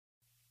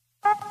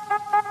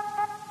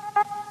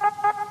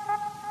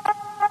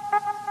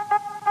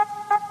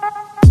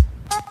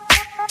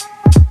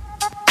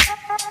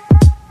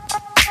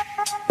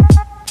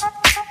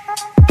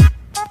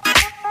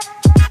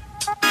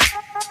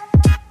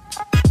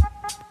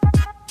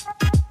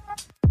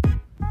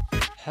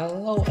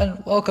Hello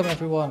and welcome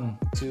everyone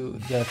to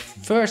the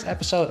first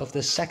episode of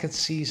the second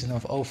season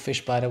of Oh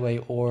Fish By The Way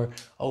or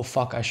Oh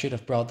Fuck I Should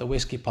Have Brought the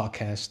Whiskey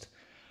podcast.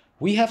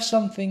 We have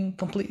something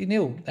completely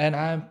new and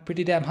I'm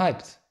pretty damn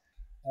hyped.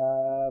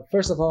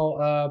 First of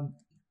all,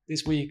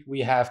 this week we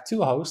have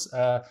two hosts.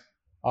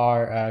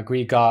 Our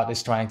Greek god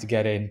is trying to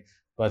get in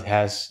but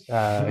has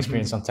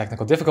experienced some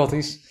technical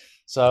difficulties.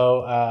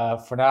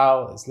 So for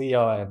now it's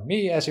Leo and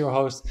me as your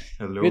host.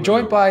 Hello. We're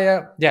joined by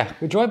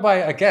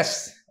a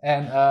guest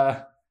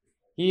and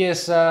he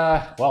is,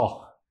 an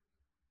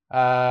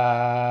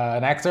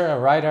actor, a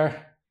writer,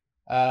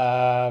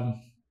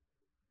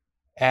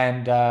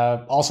 and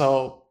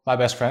also my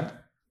best friend.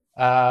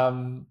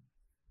 And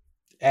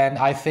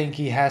I think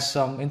he has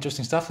some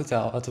interesting stuff to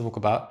talk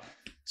about.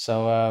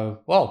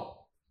 So,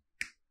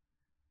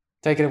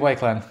 take it away,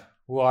 Clan.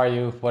 Who are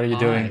you? What are you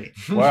doing?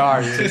 Where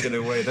are you? Take it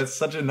away. That's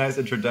such a nice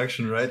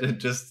introduction, right?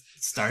 Just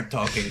start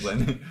talking,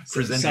 Glenn.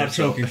 Start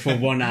talking for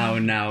 1 hour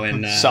now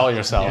and sell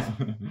yourself.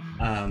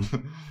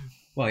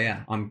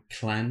 Yeah. I'm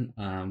Clan.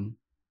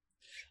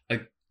 I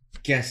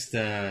guess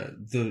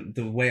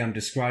the way I'm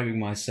describing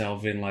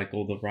myself in like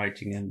all the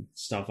writing and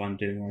stuff I'm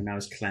doing right now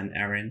is Clan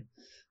Erinn.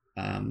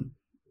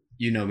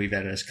 You know me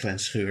better as Clan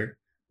Schuur,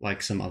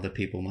 like some other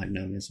people might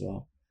know me as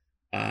well.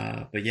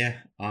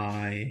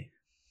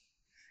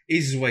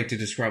 Easiest way to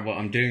describe what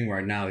I'm doing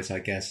right now is, I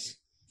guess,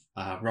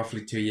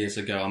 roughly 2 years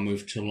ago, I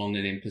moved to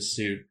London in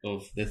pursuit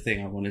of the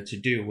thing I wanted to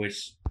do,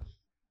 which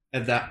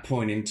at that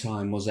point in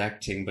time was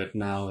acting, but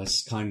now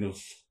has kind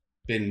of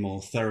been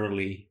more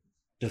thoroughly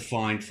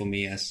defined for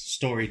me as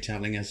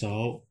storytelling as a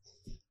whole.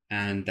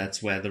 And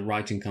that's where the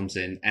writing comes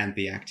in and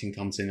the acting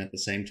comes in at the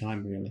same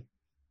time, really.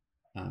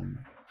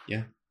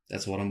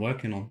 That's what I'm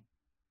working on.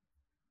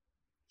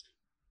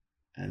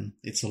 And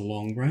it's a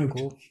long road.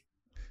 Cool.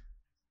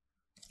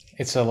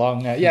 It's a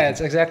long, it's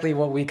exactly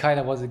what we kind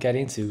of want to get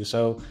into.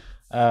 So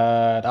the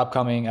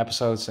upcoming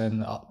episodes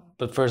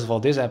but first of all,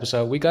 this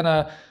episode, we're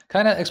gonna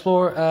kind of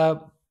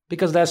explore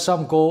because there's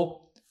some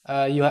goal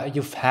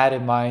you've had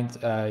in mind.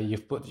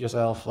 You've put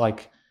yourself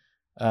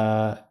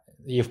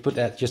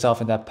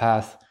yourself in that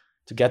path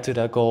to get to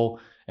that goal,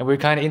 and we're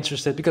kind of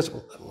interested because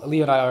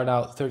Leo and I are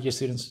now third-year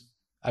students.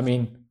 I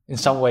mean, in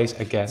some ways,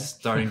 again, it's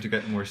starting to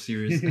get more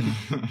serious,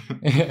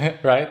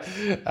 right?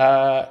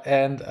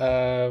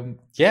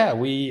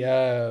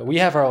 We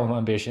have our own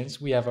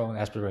ambitions, we have our own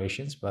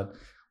aspirations, but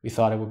we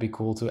thought it would be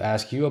cool to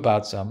ask you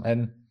about some.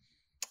 And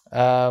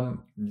I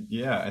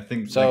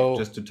think so.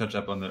 Just to touch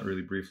up on that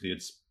really briefly,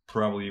 it's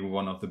probably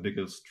one of the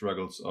biggest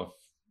struggles of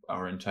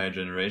our entire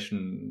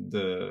generation,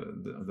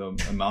 the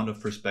amount of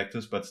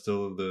perspectives, but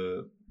still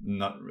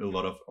not a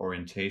lot of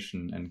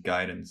orientation and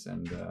guidance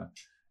and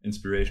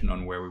inspiration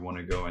on where we want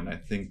to go. And I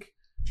think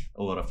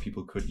a lot of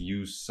people could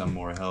use some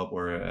more help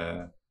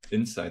or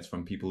insights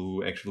from people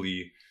who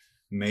actually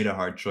made a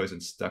hard choice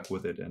and stuck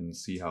with it and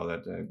see how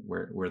that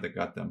where they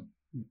got them.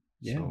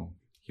 Yeah. So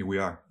here we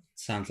are.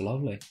 Sounds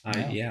lovely. I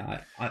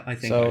think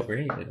So, I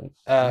agree.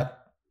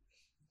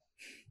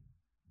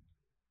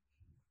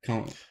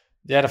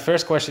 The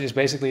first question is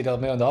basically the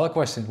 $1 million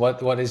question.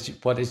 What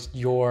is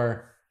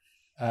your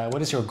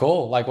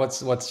goal? Like,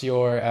 what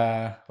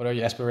are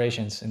your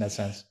aspirations in that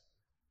sense?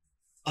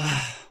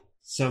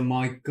 So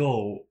my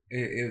goal,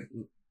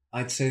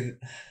 I'd say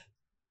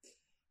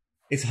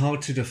it's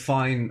hard to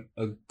define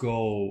a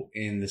goal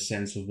in the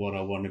sense of what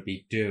I want to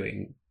be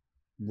doing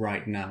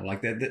right now.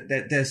 Like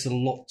there's a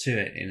lot to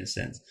it in a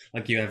sense.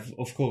 Like you have,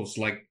 of course,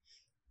 like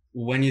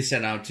when you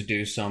set out to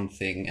do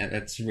something, and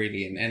that's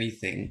really in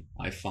anything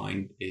I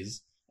find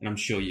is, and I'm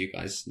sure you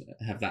guys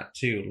have that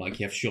too.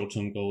 Like you have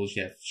short-term goals,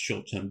 you have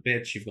short-term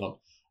bits, you've got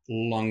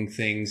long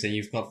things, and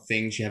you've got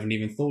things you haven't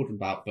even thought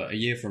about, but a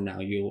year from now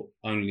you'll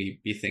only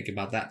be thinking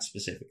about that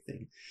specific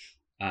thing.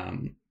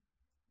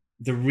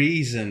 The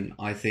reason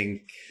I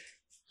think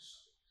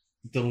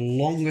the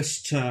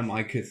longest term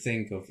I could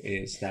think of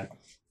is that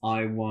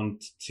I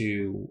want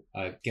to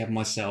get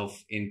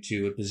myself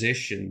into a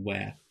position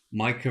where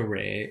my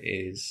career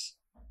is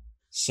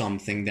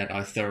something that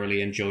I thoroughly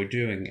enjoy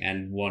doing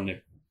and want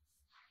to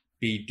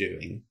be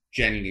doing,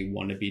 genuinely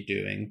want to be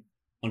doing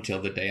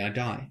until the day I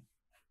die.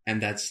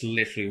 And that's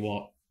literally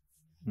what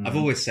I've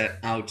always set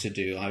out to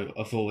do.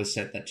 I've always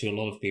said that to a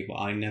lot of people.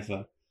 I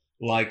never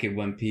like it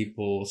when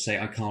people say,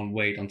 I can't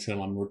wait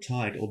until I'm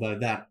retired. Although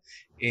that,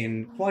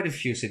 in quite a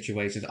few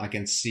situations, I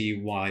can see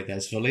why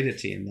there's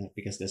validity in that,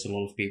 because there's a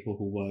lot of people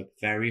who work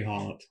very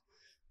hard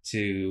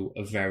to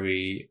a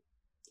very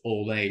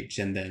old age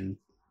and then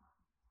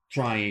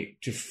try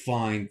to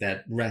find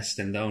that rest,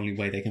 and the only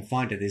way they can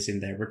find it is in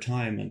their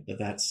retirement. But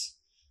that's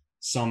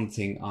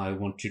something I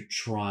want to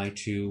try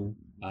to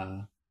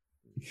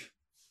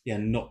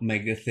not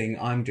make the thing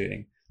I'm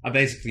doing. I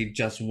basically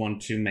just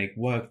want to make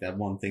work that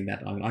one thing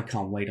that I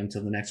can't wait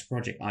until the next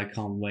project. I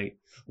can't wait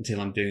until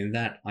I'm doing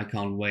that. I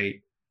can't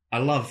wait. I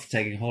love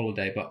taking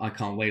holiday, but I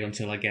can't wait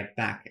until I get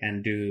back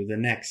and do the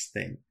next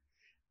thing.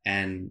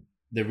 And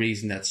the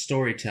reason that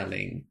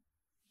storytelling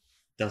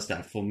does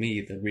that for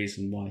me, the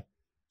reason why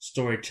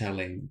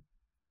storytelling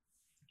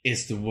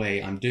is the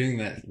way I'm doing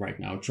that right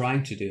now,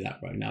 trying to do that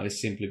right now,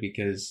 is simply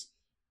because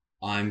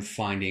I'm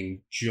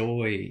finding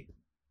joy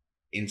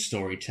in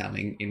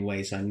storytelling in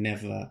ways I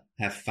never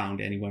have found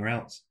anywhere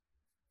else.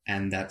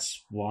 And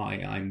that's why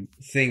I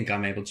think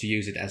I'm able to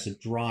use it as a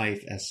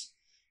drive, as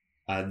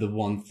the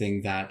one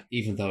thing that,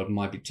 even though it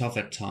might be tough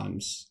at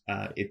times,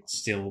 it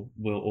still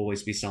will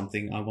always be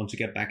something I want to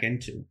get back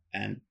into,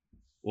 and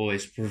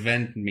always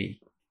prevent me,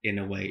 in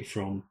a way,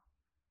 from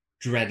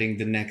dreading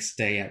the next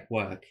day at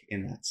work,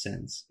 in that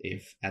sense,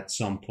 if at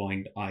some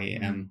point I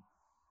am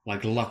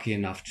like lucky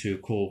enough to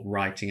call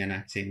writing and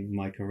acting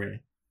my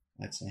career,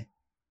 I'd say.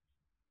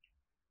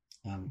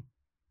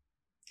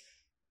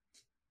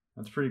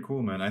 That's pretty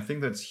cool, man. I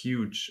think that's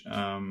huge,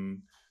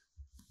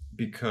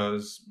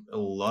 because a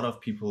lot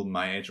of people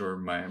my age or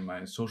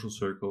my social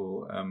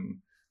circle,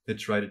 they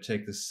try to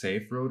take the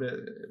safe road,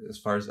 as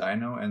far as I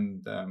know,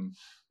 and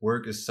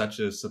work is such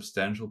a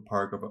substantial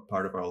part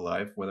of our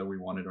life, whether we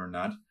want it or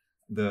not.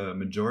 The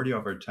majority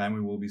of our time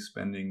we will be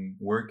spending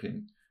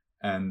working,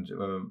 and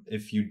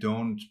if you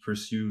don't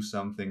pursue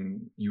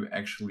something you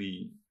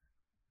actually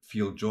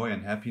feel joy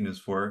and happiness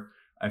for,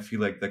 I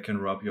feel like that can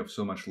rob you of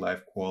so much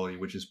life quality,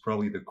 which is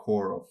probably the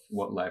core of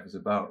what life is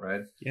about,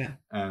 right? Yeah.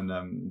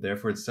 And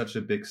therefore, it's such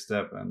a big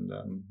step and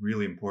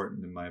really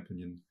important, in my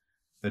opinion,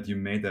 that you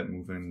made that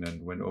move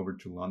and went over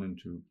to London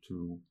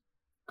to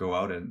go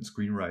out and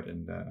screenwrite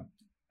and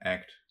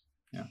act.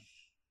 Yeah.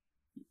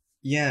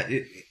 Yeah,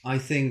 I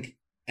think,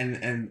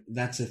 and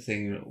that's the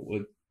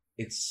thing.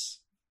 It's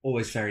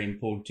always very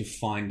important to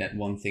find that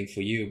one thing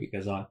for you,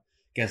 because I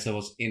guess I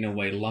was in a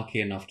way lucky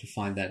enough to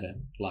find that,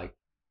 like,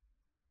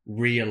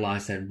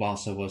 realize that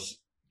whilst I was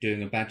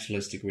doing a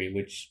bachelor's degree,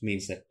 which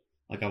means that,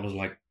 like, I was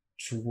like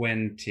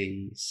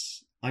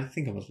 20s, I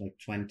think I was like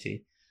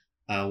 20,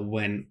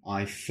 when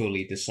I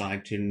fully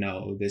decided to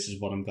know this is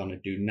what I'm going to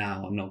do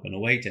now. I'm not going to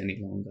wait any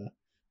longer,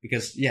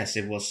 because yes,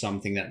 it was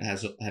something that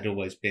had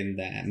always been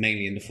there,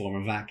 mainly in the form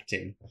of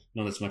acting,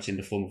 not as much in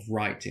the form of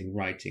writing.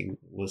 Writing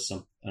was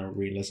a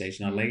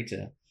realization I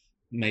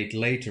made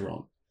later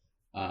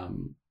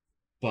on.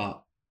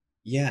 But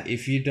yeah,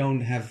 if you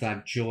don't have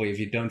that joy, if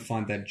you don't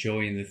find that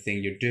joy in the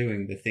thing you're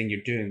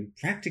doing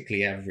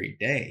practically every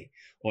day,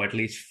 or at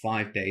least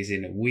 5 days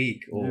in a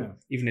week, or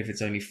even if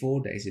it's only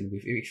 4 days in a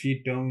week, if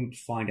you don't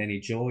find any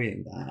joy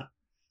in that,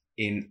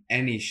 in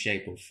any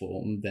shape or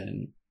form,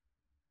 then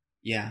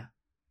yeah,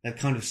 that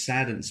kind of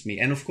saddens me.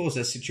 And of course,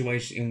 there's a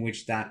situation in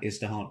which that is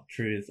the hard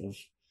truth of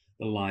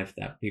the life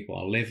that people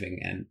are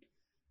living, and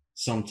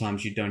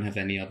sometimes you don't have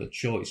any other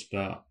choice.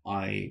 But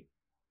I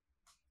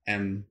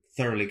am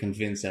thoroughly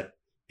convinced that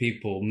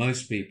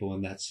most people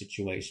in that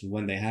situation,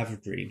 when they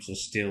have dreams, are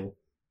still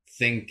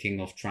thinking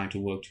of trying to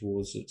work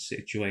towards a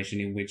situation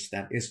in which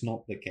that is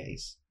not the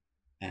case.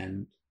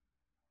 And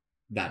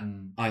that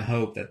I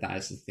hope that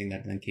is the thing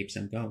that then keeps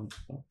them going.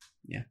 So,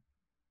 yeah.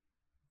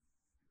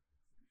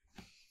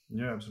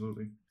 Yeah,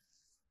 absolutely.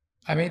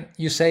 I mean,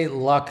 you say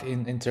luck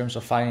in terms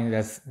of finding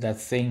that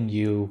thing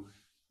you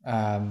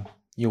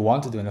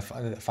want to do, and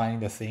finding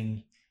the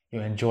thing you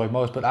enjoy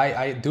most. But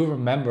I do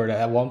remember that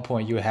at one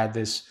point you had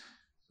this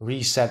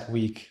reset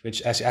week,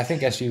 which as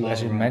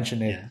you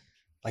mentioned it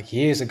like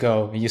years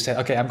ago, and you said,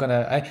 okay,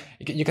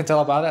 you can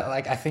tell about it.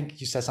 Like, I think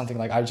you said something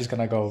like, I'm just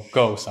gonna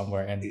go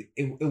somewhere. And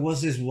it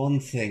was this one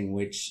thing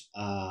which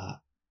I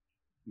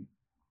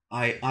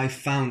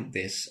found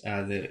this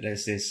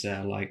there's this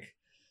like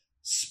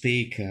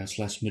speaker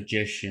 /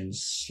 magician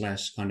 /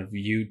 kind of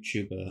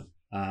YouTuber.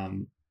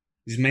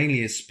 He's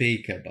mainly a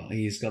speaker, but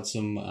he's got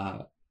some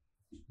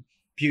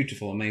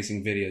beautiful,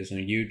 amazing videos on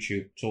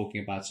YouTube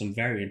talking about some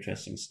very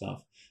interesting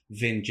stuff.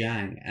 Vin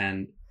Jiang,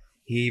 and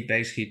he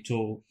basically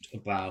talked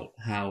about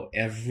how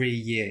every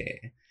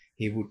year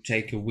he would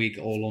take a week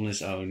all on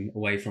his own,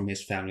 away from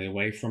his family,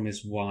 away from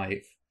his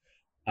wife,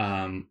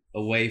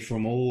 away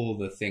from all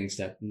the things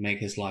that make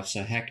his life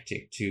so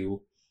hectic,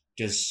 to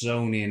just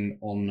zone in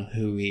on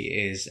who he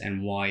is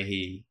and why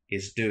he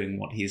is doing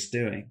what he's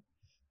doing,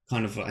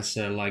 kind of as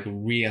a like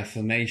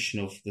reaffirmation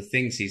of the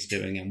things he's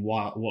doing and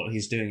what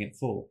he's doing it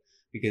for.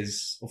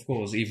 Because of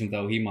course, even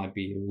though he might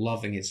be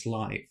loving his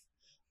life,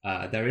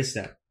 there is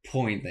that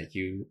point that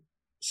you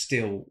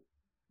still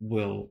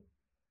will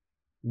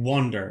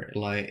wonder,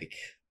 like,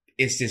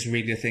 is this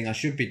really the thing I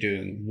should be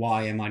doing?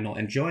 Why am I not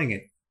enjoying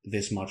it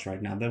this much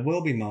right now? There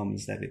will be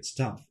moments that it's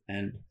tough,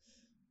 and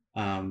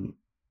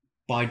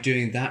by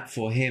doing that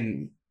for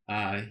him,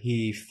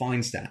 he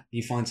finds that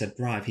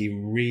drive. He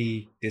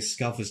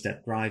rediscovers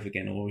that drive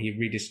again, or he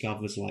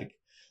rediscovers like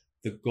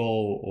the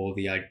goal or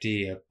the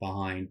idea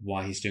behind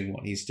why he's doing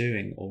what he's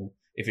doing, or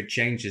if it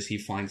changes, he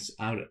finds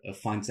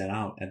that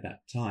out at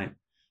that time.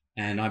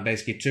 And I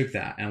basically took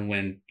that and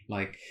went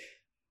like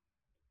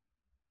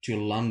to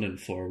London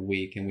for a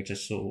week, in which I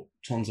saw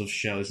tons of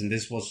shows. And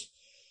this was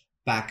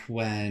back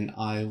when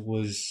I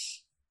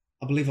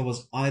believe I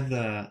was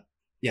that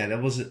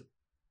was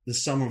the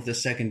summer of the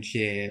second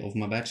year of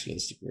my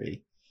bachelor's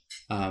degree.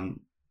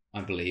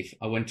 I believe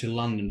I went to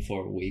London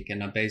for a week,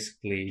 and I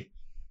basically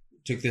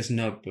took this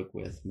notebook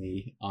with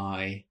me.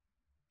 I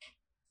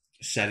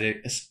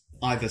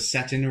either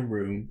sat in a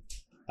room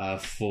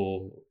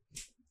for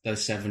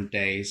those 7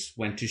 days,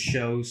 went to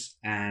shows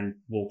and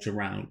walked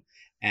around.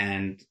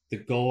 And the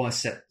goal I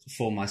set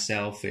for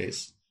myself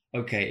is,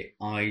 okay,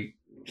 I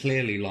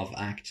clearly love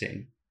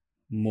acting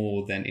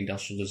more than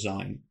industrial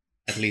design.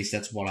 At least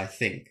that's what I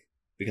think,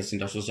 because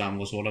industrial design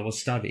was what I was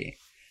studying.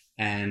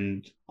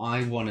 And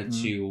I wanted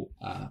to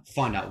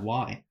find out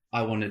why.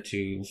 I wanted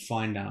to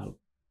find out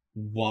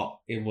what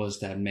it was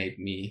that made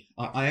me...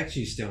 I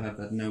actually still have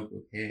that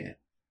notebook here.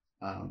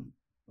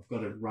 I've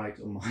got it right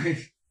on my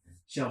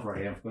shelf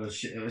right here. I've got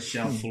a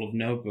shelf full of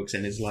notebooks,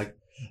 and it's like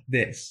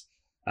this.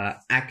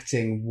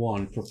 Acting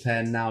 1,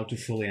 prepare now to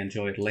fully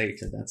enjoy it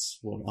later. That's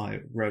what I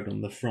wrote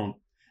on the front.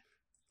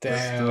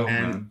 Damn,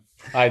 and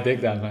I dig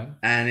that, man.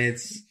 And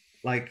it's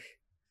like,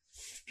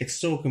 it's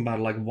talking about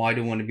like, why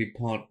do I want to be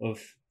part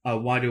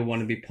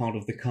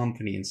of the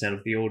company instead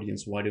of the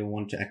audience? Why do I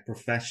want to act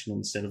professional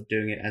instead of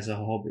doing it as a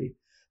hobby?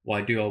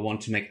 Why do I want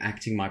to make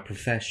acting my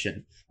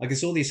profession? Like,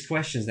 it's all these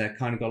questions that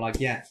kind of go like,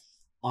 yeah,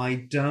 I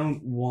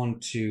don't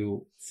want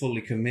to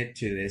fully commit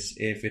to this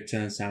if it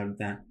turns out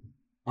that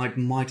I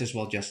might as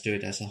well just do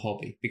it as a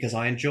hobby because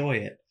I enjoy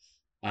it.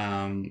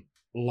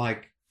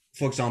 Like,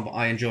 for example,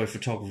 I enjoy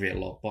photography a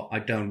lot, but I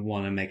don't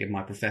want to make it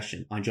my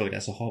profession. I enjoy it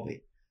as a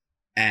hobby.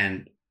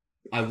 And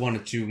I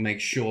wanted to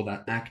make sure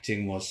that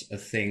acting was a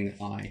thing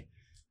I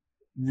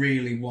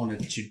really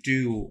wanted to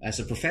do as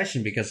a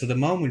profession, because at the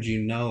moment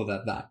you know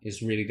that that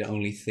is really the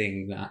only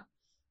thing that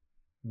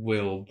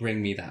will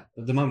bring me that.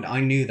 At the moment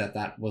I knew that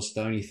that was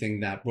the only thing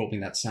that brought me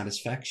that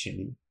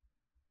satisfaction,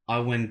 I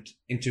went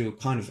into a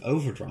kind of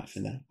overdrive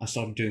in that. I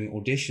started doing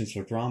auditions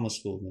for drama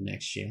school the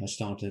next year. I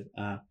started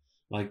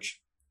like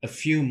a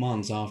few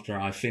months after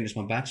I finished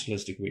my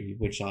bachelor's degree,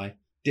 which I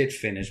did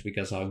finish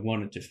because I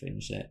wanted to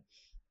finish it.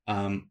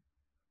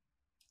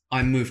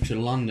 I moved to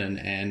London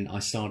and I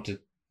started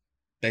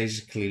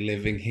basically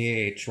living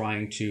here,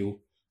 trying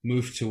to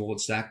move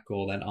towards that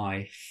goal that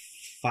I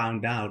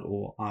found out,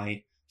 or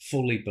I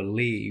fully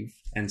believe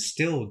and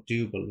still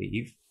do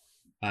believe,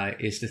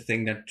 is the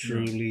thing that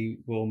truly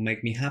will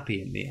make me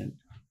happy in the end.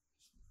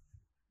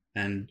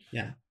 And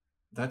yeah.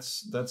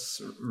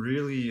 That's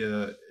really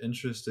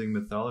interesting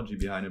mythology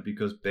behind it,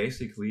 because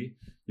basically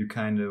you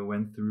kind of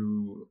went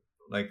through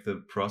like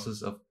the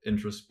process of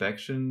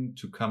introspection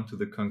to come to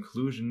the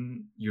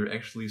conclusion you're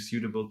actually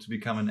suitable to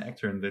become an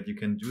actor and that you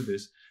can do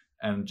this.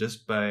 And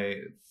just by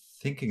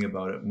thinking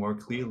about it more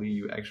clearly,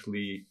 you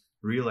actually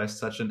realized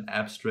such an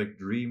abstract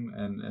dream,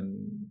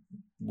 and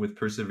with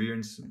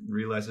perseverance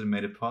realized it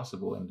made it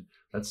possible. And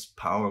that's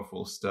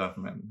powerful stuff,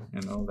 man.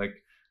 You know,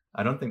 like,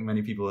 I don't think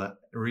many people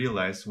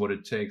realize what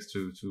it takes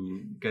to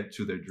get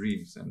to their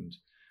dreams. And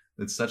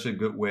it's such a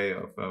good way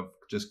of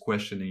just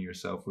questioning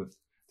yourself with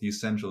the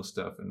essential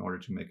stuff in order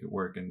to make it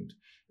work. And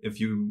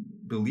if you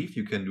believe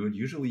you can do it,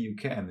 usually you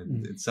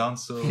can. It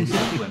sounds so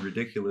simple and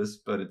ridiculous,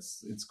 but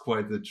it's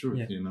quite the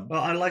truth, you know?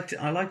 Well, I like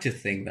to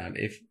think that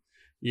if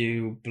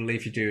you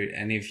believe you do it,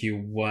 and if you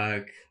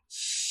work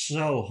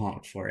so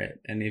hard for it,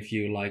 and if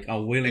you like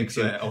are willing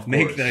to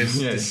make those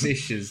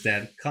decisions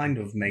that kind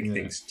of make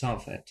things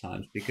tough at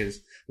times, because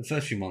the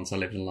first few months I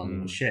lived in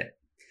London was shit,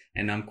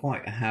 and I'm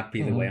quite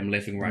happy the way I'm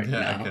living right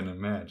now. I can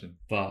imagine.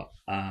 But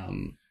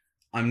I'm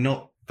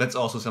not. That's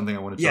also something I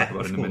want to talk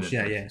about in a minute.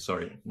 Yeah.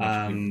 Sorry.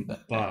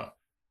 But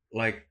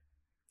like,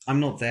 I'm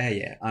not there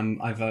yet.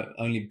 I've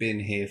only been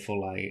here for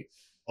like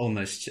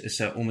almost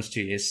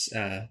 2 years.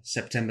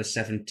 September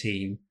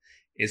 17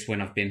 is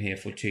when I've been here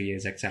for 2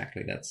 years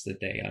exactly. That's the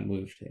day I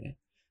moved here,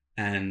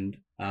 and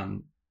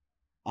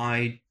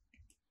I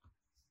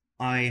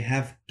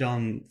have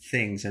done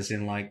things, as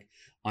in like,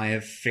 I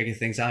have figured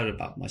things out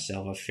about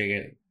myself. I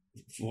figured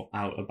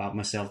out about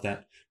myself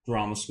that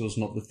drama school is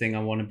not the thing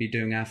I want to be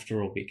doing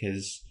after all,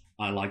 because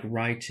I like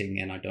writing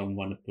and I don't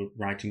want to put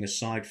writing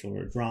aside for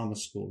a drama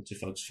school to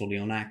focus fully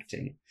on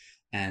acting.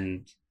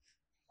 And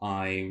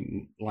I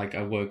worked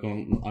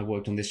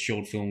on this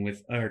short film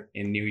with Ert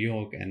in New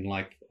York, and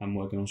like I'm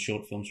working on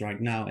short films right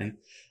now, and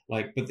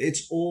like, but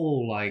it's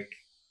all like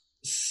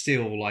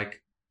still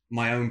like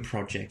my own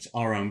projects,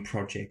 our own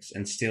projects,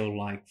 and still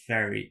like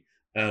very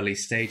early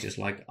stages.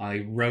 Like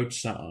I wrote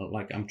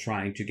I'm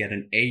trying to get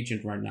an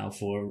agent right now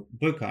for a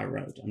book I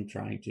wrote. I'm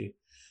trying to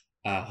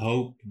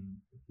hope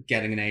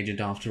getting an agent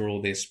after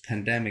all this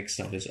pandemic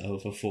stuff is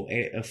over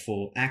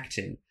for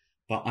acting.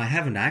 But I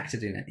haven't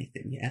acted in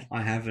anything yet.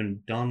 I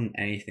haven't done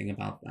anything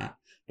about that.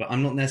 But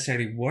I'm not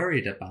necessarily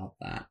worried about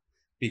that,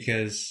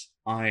 because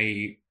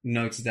I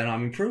notice that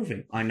I'm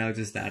improving. I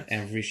notice that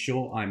every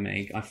short I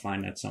make, I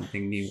find out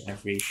something new.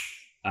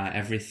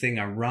 Everything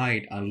I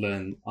write, I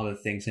learn other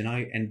things, and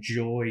I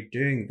enjoy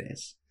doing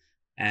this.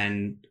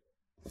 And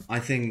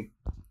I think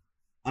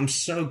I'm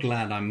so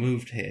glad I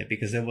moved here,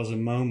 because there was a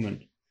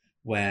moment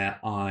where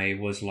I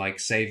was like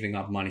saving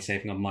up money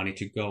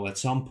to go at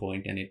some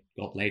point, and it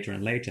got later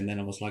and later. And then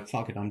I was like,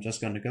 fuck it, I'm just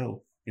going to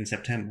go in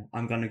September.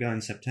 I'm going to go in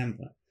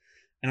September.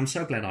 And I'm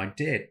so glad I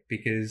did,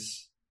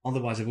 because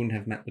otherwise I wouldn't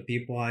have met the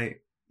people I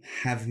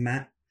have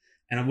met,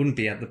 and I wouldn't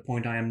be at the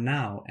point I am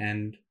now.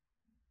 And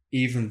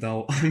even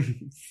though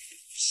I'm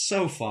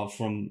so far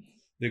from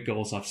the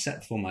goals I've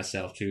set for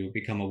myself to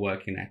become a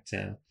working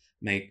actor,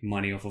 make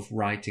money off of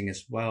writing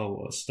as well,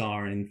 or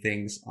star in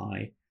things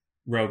I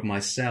wrote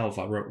myself,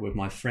 I wrote with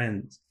my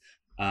friends.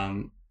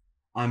 I'm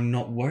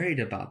not worried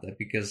about that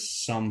because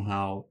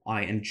somehow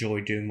I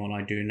enjoy doing what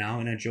I do now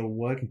and I enjoy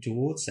working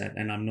towards that.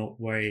 And I'm not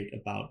worried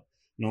about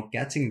not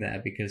getting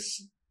there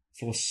because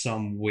for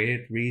some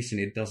weird reason,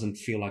 it doesn't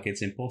feel like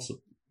it's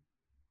impossible.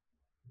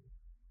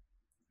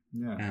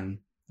 Yeah.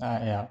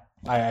 Yeah.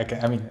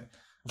 I mean,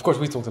 of course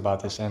we talked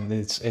about this, and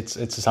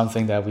it's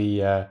something that we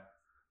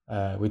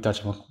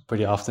touch on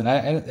pretty often.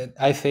 And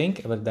I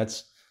think, but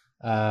that's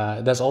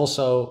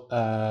also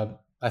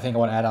I think I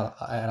want to add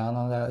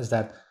on that is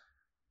that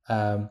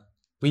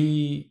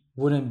we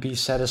wouldn't be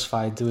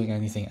satisfied doing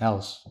anything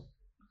else.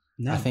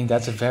 No. I think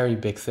that's a very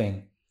big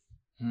thing,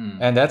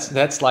 and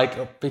that's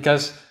like,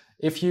 because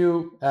if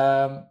you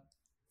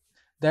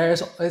it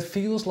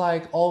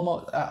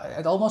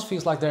almost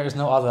feels like there is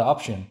no other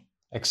option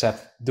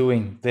except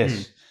doing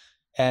this,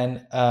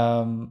 and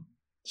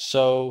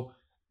so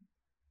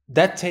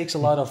that takes a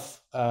lot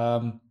of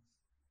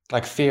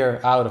like fear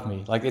out of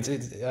me. Like it's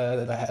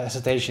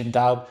hesitation,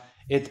 doubt.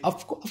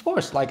 Of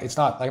course, like it's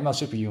not like I'm not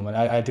superhuman.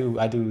 I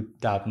do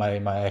doubt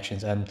my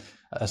actions, and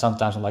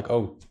sometimes I'm like,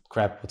 oh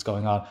crap, what's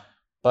going on?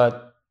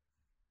 But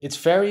it's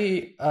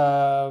very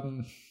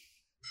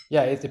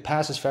it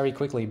passes very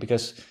quickly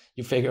because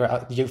you figure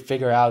out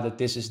that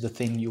this is the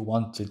thing you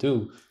want to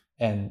do,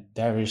 and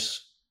there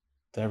is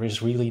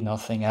really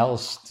nothing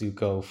else to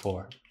go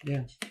for.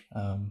 Yeah.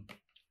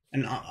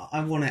 And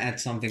I want to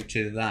add something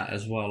to that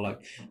as well.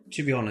 Like,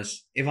 to be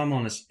honest,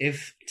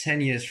 if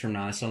 10 years from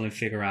now I suddenly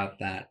figure out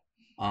that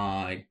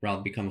I'd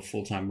rather become a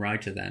full-time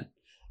writer than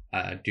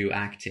do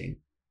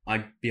acting,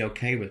 I'd be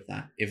okay with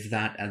that. If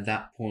that at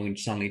that point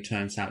suddenly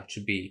turns out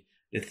to be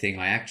the thing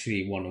I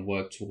actually want to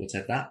work towards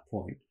at that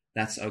point,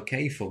 that's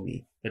okay for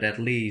me. But at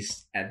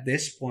least at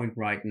this point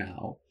right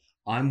now,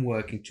 I'm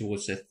working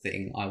towards the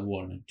thing I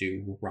want to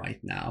do right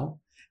now.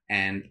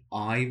 And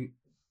I'm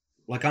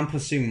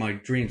pursuing my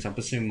dreams, I'm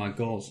pursuing my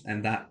goals,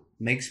 and that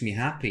makes me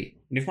happy.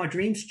 And if my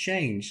dreams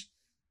change,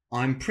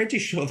 I'm pretty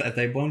sure that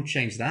they won't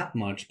change that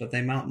much, but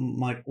they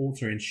might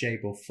alter in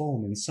shape or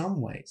form in some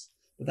ways.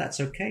 But that's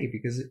okay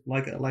because,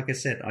 like I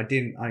said, I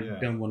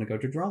don't want to go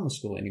to drama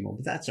school anymore.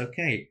 But that's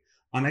okay.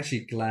 I'm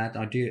actually glad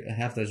I do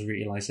have those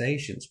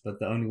realizations. But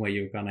the only way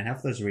you're going to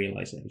have those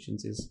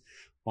realizations is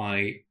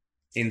by,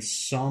 in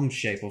some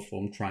shape or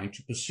form, trying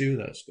to pursue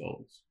those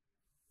goals.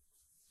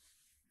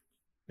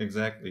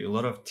 Exactly. A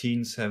lot of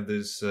teens have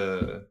this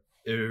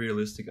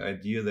unrealistic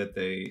idea that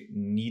they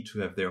need to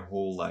have their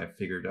whole life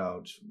figured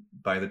out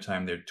by the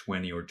time they're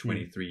 20 or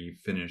 23,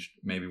 finished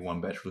maybe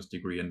one bachelor's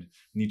degree, and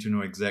need to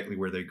know exactly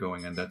where they're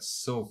going. And that's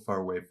so far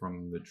away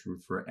from the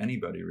truth for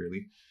anybody,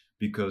 really,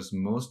 because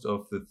most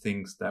of the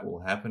things that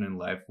will happen in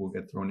life will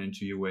get thrown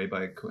into your way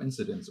by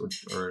coincidence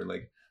or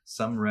like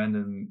some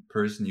random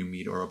person you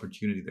meet or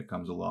opportunity that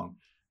comes along.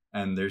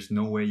 And there's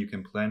no way you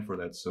can plan for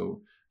that.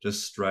 So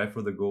just strive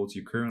for the goals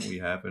you currently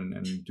have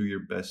and do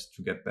your best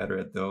to get better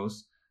at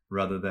those,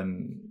 rather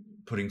than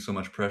putting so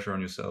much pressure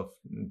on yourself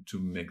to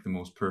make the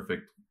most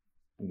perfect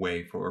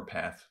way for a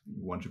path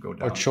you want to go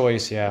down. Or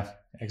choice, yeah,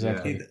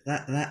 exactly.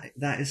 Yeah.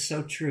 That is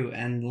so true.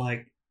 And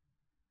like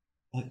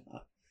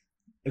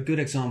a good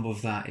example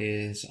of that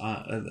is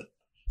I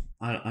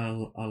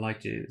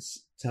like to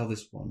tell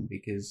this one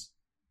because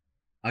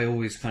I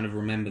always kind of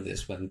remember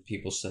this when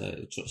people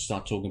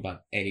start talking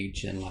about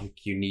age and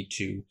like you need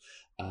to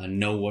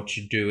know what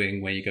you're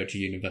doing when you go to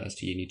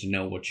university. You need to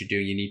know what you're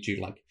doing. You need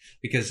to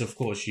because of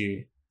course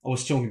I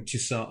was talking to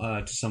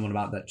someone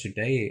about that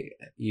today,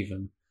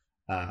 even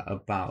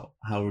about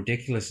how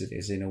ridiculous it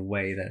is in a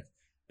way that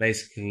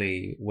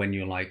basically when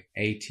you're like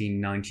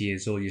 18, 90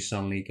 years old, you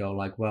suddenly go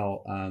like,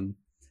 well,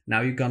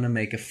 now you're going to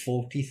make a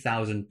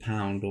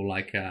 £40,000 or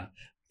like a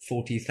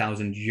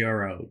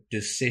 €40,000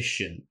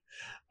 decision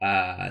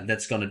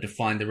that's going to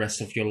define the rest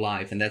of your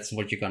life. And that's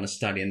what you're going to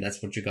study and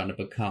that's what you're going to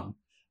become.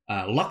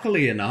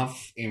 Luckily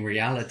enough, in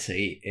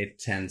reality, it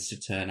tends to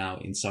turn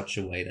out in such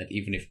a way that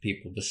even if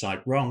people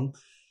decide wrong,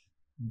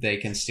 they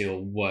can still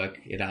work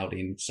it out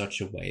in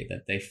such a way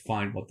that they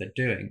find what they're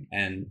doing.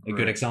 And a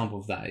good example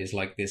of that is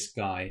like this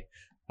guy,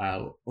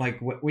 like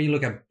when you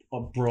look at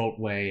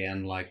Broadway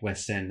and like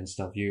West End and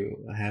stuff,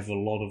 you have a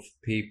lot of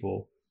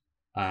people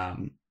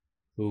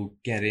who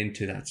get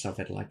into that stuff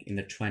at like in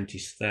the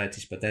 20s,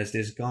 30s. But there's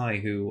this guy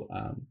who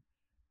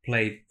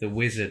played the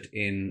wizard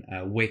in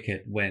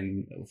Wicked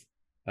when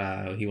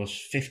he was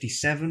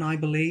 57, I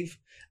believe.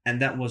 And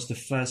that was the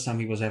first time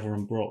he was ever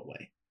on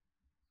Broadway.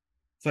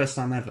 First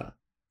time ever.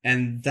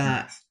 And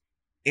that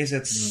is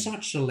at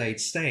such a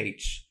late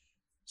stage.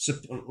 So,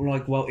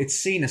 like, well, it's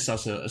seen as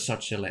such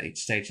a late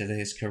stage of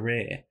his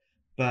career.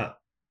 But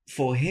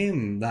for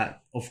him,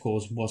 that, of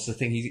course, was the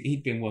thing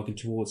he'd been working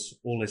towards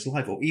all his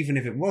life. Or even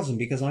if it wasn't,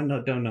 because I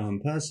don't know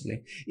him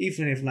personally,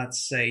 even if,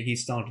 let's say, he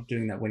started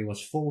doing that when he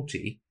was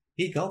 40,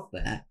 he got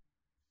there.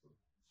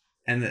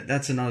 And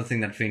that's another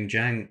thing that Vinh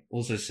Giang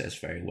also says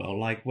very well.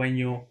 Like, when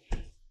you're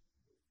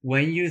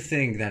when you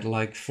think that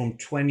like from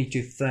 20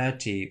 to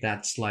 30,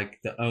 that's like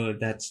the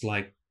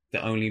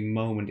only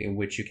moment in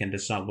which you can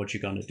decide what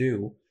you're gonna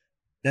do.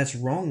 That's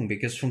wrong,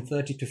 because from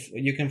 20 to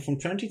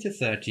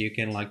 30 you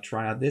can like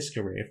try out this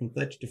career. From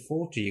 30 to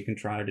 40 you can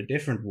try out a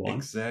different one.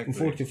 Exactly.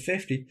 From 40 to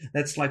 50,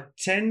 that's like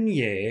 10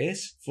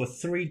 years for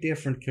 3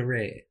 different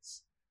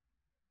careers.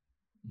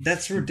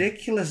 That's a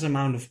ridiculous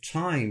amount of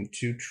time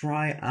to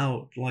try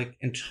out like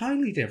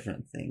entirely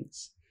different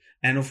things.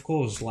 And of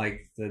course,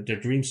 like the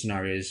dream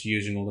scenario is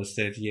using all those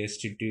 30 years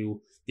to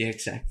do the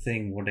exact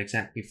thing, what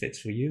exactly fits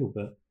for you.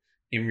 But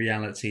in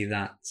reality,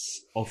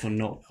 that's often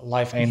not.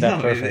 Life ain't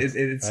that perfect.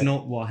 It's right?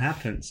 not what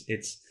happens.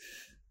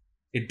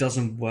 It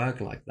doesn't work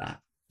like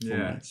that for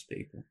most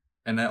people.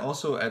 And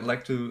I'd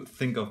like to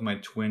think of my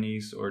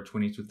 20s or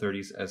 20 to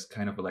 30s as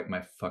kind of like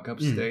my fuck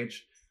up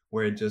stage,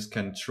 where I just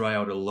can try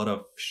out a lot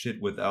of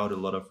shit without a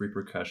lot of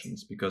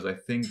repercussions. Because I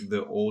think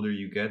the older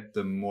you get,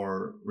 the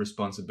more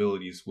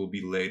responsibilities will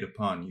be laid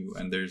upon you.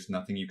 And there's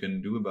nothing you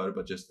can do about it,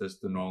 but just that's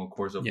the normal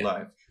course of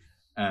life.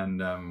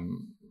 And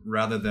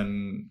rather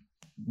than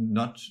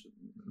not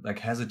like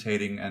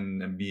hesitating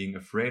and being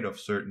afraid of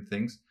certain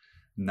things,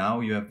 now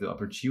you have the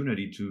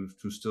opportunity to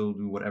still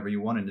do whatever you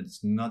want, and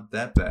it's not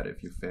that bad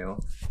if you fail.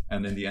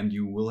 And in the end,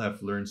 you will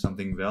have learned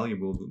something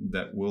valuable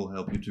that will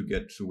help you to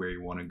get to where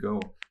you want to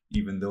go,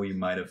 even though you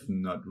might have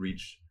not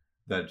reached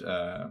that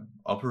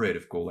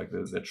operative goal, like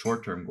that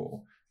short-term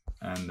goal.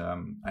 And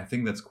I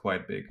think that's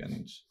quite big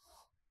and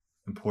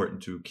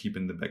important to keep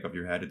in the back of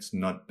your head. It's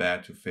not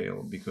bad to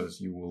fail,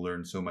 because you will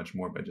learn so much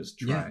more by just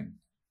trying.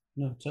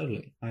 No,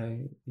 totally.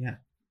 Yeah.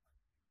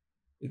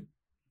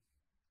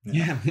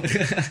 No.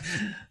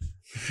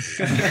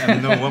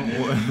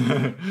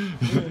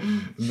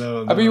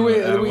 I mean,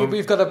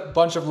 we've got a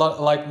bunch of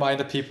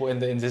like-minded people in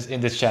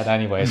this chat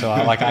anyway. So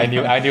I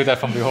knew that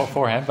from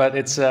beforehand. But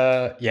it's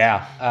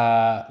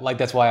like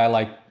that's why I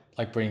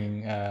like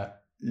bringing I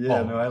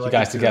like you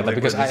guys it too. together, like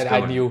because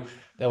I knew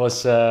there was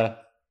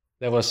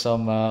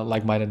some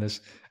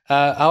like-mindedness.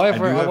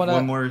 However, I want to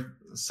one more.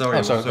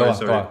 Sorry.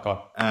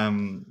 Go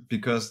on.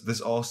 Because this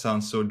all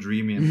sounds so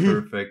dreamy and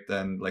perfect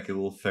and like a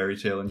little fairy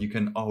tale, and you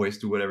can always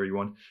do whatever you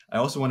want. I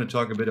also want to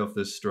talk a bit of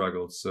the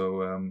struggle.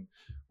 So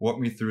walk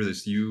me through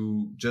this.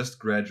 You just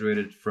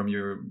graduated from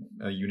your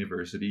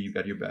university. You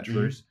got your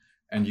bachelor's,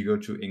 and you go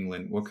to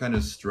England. What kind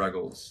of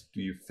struggles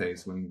do you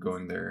face when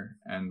going there,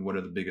 and what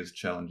are the biggest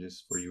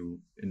challenges for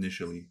you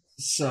initially?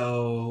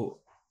 So,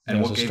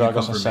 and what gave you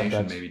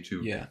confirmation, maybe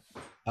too? Yeah.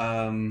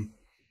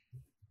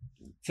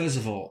 First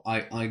of all,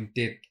 I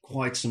did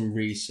quite some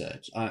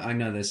research. I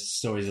know there's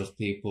stories of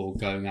people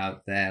going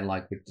out there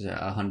like with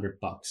 $100,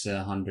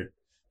 £100,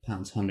 €100,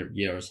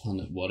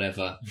 100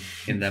 whatever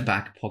in their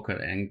back pocket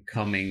and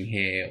coming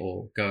here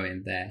or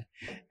going there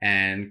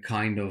and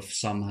kind of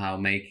somehow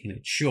making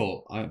it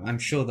short. I'm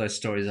sure those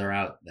stories are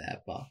out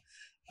there, but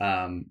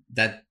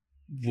that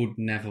would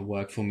never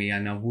work for me,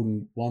 and I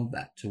wouldn't want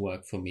that to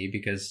work for me,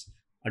 because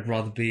I'd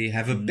rather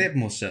have a bit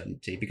more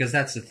certainty, because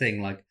that's the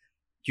thing, like,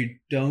 you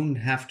don't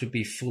have to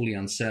be fully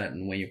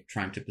uncertain when you're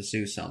trying to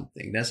pursue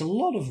something. There's a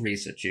lot of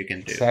research you can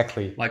do.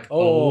 Exactly. Like,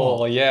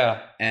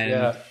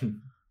 yeah.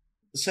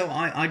 So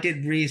I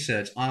did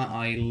research.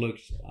 I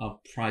looked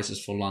up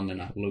prices for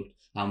London. I looked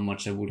how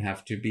much I would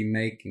have to be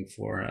making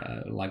for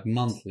like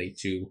monthly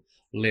to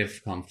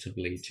live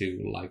comfortably,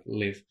 to like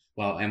live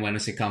well. And when I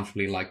say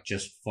comfortably, like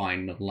just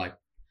fine, not like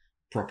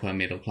proper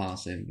middle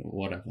class and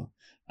whatever.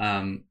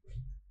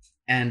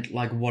 And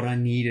like what I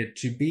needed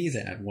to be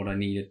there, what I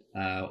needed,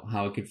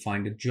 how I could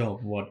find a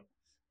job, what,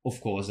 of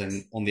course,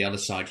 and on the other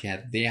side, you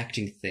had the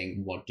acting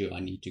thing. What do I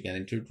need to get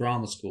into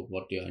drama school?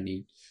 What do I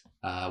need?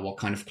 What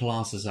kind of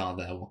classes are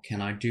there? What can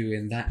I do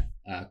in that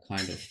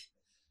kind of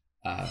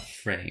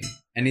frame?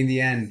 And in the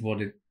end, what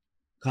it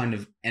kind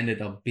of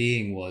ended up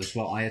being was,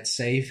 well, I had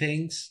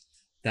savings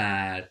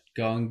that,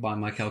 going by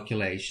my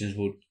calculations,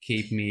 would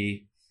keep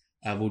me,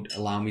 would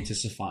allow me to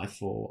survive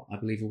for, I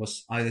believe it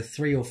was either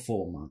 3 or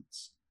 4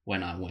 months.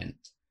 When I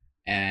went,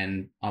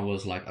 and I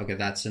was like, okay,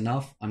 that's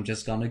enough. I'm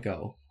just gonna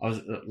go. I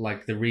was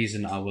like, the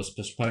reason I was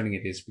postponing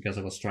it is because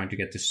I was trying to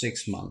get to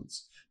 6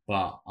 months,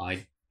 but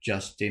I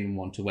just didn't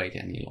want to wait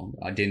any longer.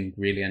 I didn't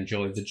really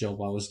enjoy the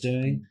job I was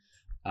doing,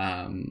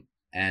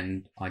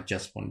 and I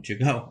just wanted to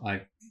go.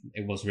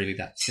 It was really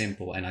that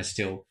simple, and I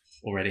still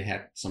already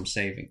had some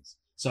savings.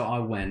 So I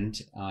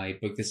went. I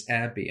booked this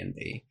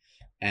Airbnb,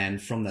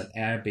 and from that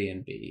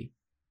Airbnb,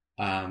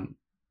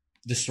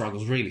 the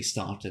struggles really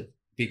started.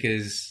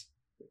 Because,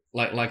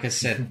 like I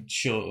said,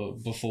 sure,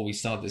 before we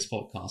started this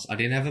podcast, I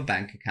didn't have a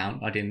bank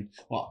account.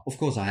 Well, of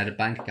course I had a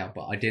bank account,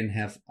 but I didn't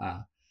have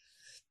a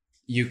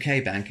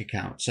UK bank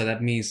account. So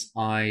that means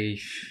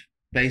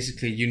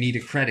you need a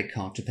credit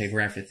card to pay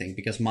for everything,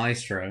 because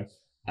Maestro,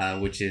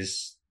 which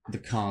is the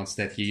cards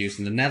that you use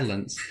in the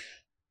Netherlands,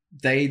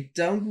 they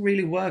don't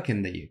really work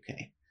in the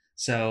UK.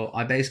 So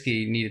I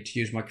basically needed to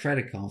use my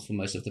credit card for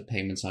most of the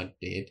payments I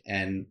did,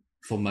 and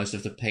for most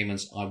of the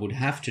payments I would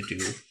have to do,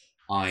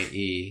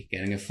 i.e.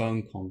 getting a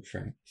phone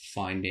contract,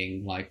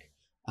 finding like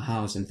a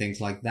house and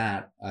things like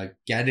that,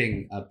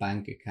 getting a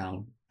bank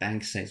account,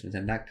 bank statements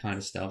and that kind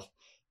of stuff,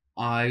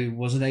 I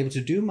wasn't able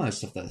to do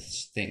most of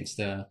those things.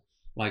 There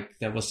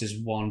was this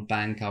one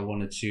bank I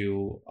wanted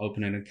to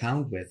open an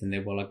account with, and they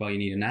were like, "Well, you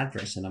need an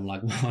address," and I'm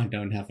like, "Well, I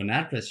don't have an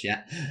address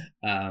yet."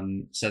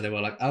 So they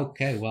were like,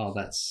 "Okay, well,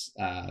 that's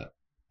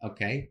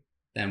okay.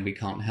 Then we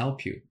can't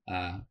help you."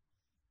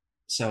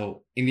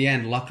 So in the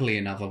end, luckily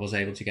enough, I was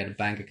able to get a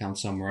bank account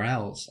somewhere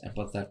else,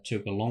 but that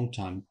took a long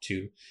time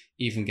to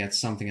even get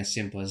something as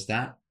simple as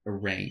that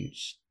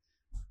arranged.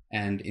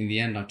 And in the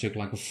end, I took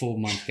like a full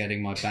month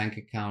getting my bank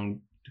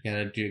account,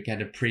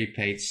 get a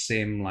prepaid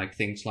SIM, like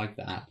things like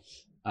that,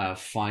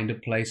 find a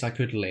place I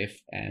could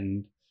live,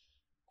 and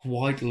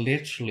quite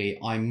literally,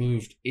 I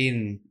moved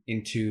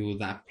into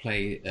that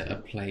a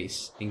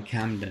place in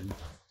Camden,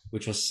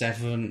 which was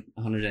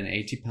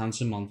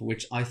 £780 a month,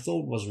 which I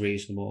thought was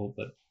reasonable,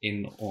 but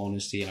in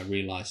honesty, I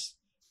realized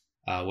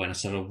when I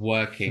started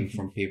working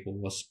from people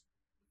was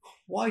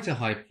quite a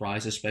high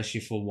price,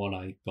 especially for what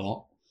I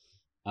got.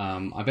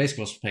 I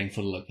basically was paying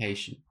for the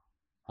location.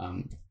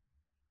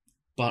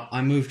 But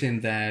I moved in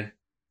there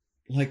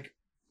like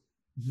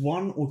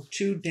 1 or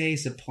 2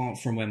 days apart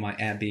from when my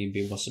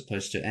Airbnb was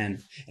supposed to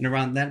end. And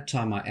around that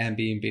time, my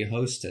Airbnb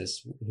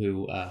hostess,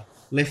 who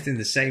lived in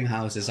the same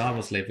house as I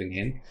was living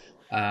in,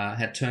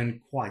 had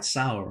turned quite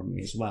sour on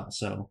me as well.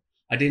 So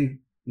I didn't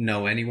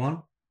know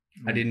anyone.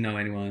 I didn't know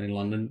anyone in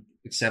London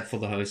except for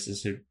the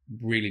hostess, who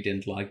really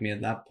didn't like me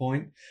at that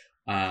point.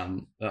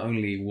 The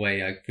only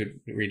way I could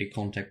really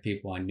contact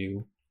people I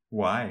knew.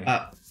 Why?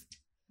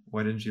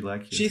 Why didn't she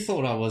like you? She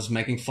thought I was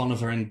making fun of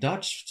her in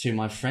Dutch to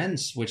my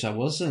friends, which I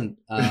wasn't.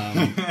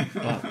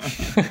 But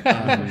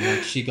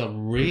she got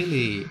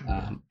really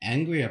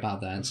angry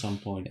about that at some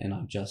point, and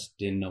I just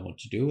didn't know what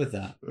to do with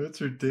that.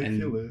 That's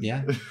ridiculous.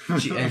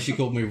 And she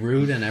called me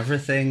rude and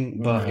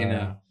everything, but in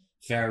a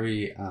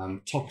very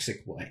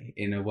toxic way,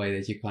 in a way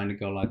that you kind of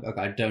go like,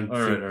 okay, I don't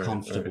feel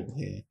comfortable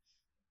here.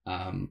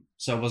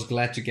 So I was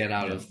glad to get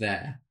out of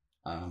there.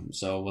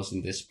 So I was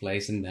in this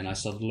place, and then I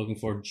started looking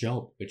for a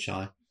job, which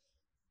I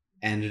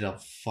ended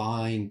up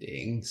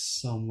finding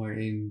somewhere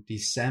in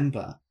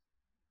December,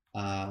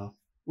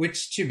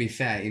 which, to be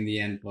fair, in the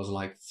end was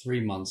like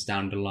 3 months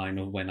down the line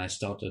of when I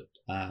started,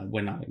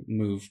 when I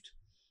moved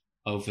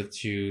over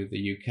to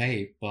the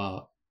UK.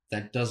 But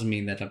that doesn't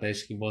mean that I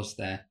basically was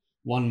there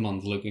 1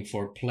 month looking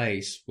for a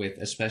place, with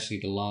especially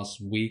the last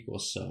week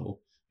or so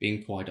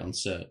being quite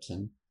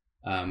uncertain.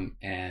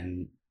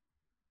 And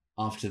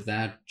after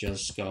that,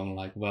 just going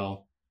like,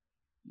 well,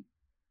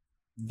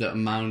 the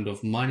amount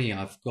of money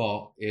I've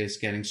got is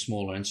getting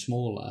smaller and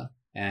smaller,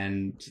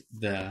 and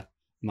the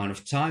amount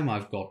of time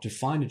I've got to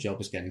find a job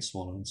is getting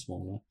smaller and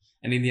smaller.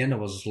 And in the end, I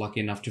was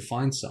lucky enough to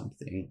find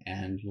something,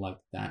 and like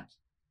that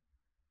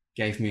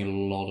gave me a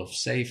lot of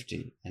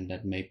safety, and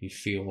that made me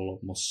feel a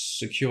lot more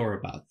secure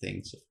about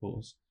things, of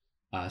course.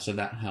 So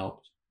that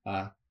helped.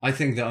 I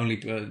think the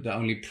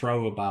only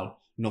pro about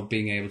not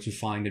being able to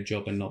find a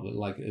job and not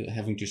like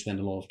having to spend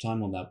a lot of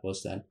time on that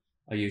was that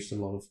I used a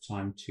lot of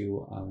time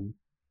to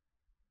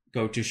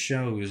go to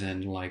shows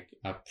and like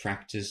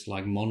practice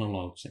like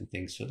monologues and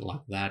things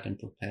like that, and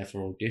prepare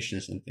for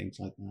auditions and things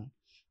like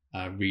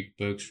that. Read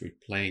books, read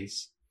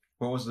plays.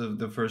 What was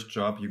the first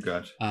job you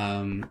got?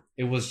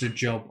 It was the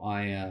job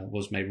I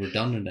was made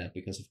redundant at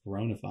because of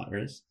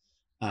coronavirus.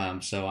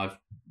 So I've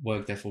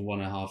worked there for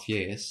 1.5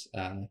 years,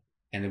 and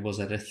it was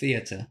at a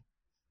theatre,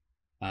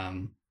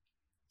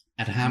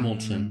 at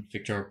Hamilton,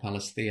 Victoria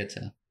Palace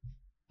Theatre.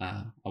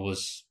 I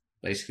was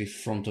basically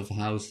front of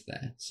house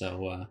there,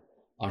 so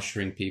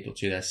ushering people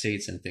to their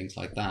seats and things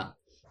like that.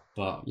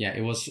 But yeah,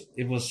 it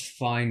was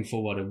fine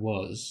for what it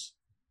was,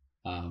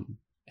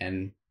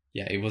 and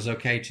yeah, it was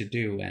okay to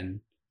do,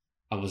 and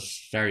I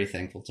was very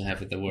thankful to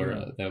have it. There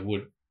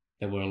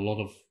were a lot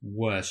of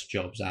worse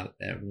jobs out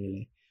there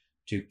really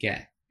to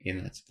get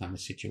in that kind of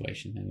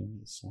situation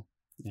anyway. So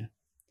yeah.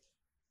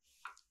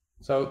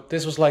 So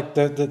this was like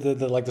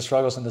the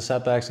struggles and the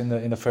setbacks in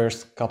the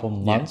first couple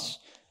months.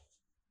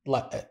 Yeah.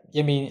 Like,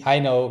 I mean, I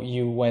know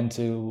you went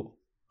to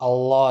a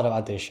lot of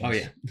auditions. Oh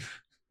yeah.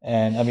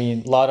 And I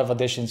mean, a lot of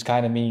auditions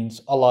kind of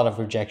means a lot of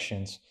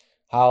rejections.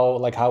 How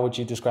would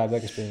you describe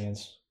that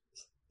experience?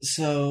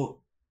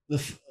 So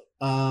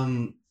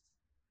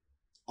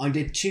I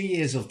did 2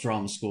 years of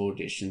drama school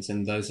auditions,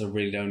 and those are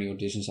really the only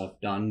auditions I've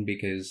done,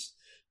 because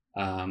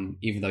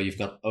even though you've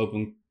got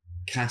open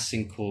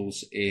casting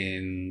calls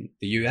in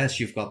the US,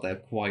 you've got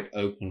that quite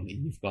openly.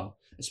 You've got,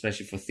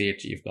 especially for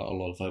theatre, you've got a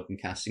lot of open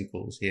casting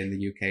calls. Here in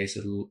the UK,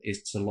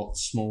 it's a lot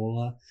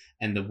smaller,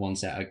 and the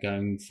ones that are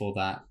going for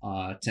that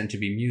tend to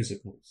be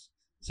musicals.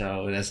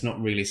 So that's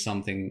not really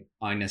something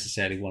I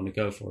necessarily want to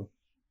go for,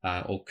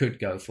 or could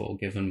go for,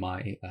 given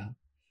my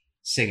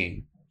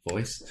singing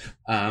voice.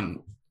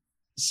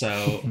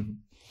 So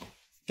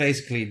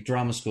basically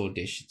drama school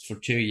auditions for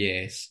 2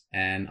 years,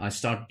 and I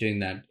started doing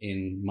that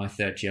in my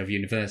third year of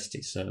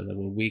university. So there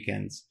were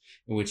weekends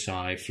in which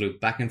I flew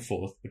back and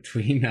forth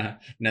between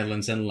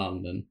Netherlands and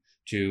London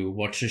to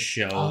watch a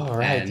show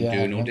and do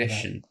an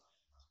audition.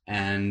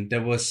 And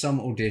there were some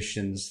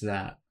auditions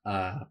that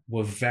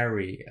were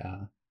very,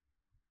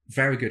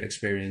 very good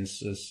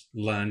experiences,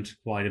 learned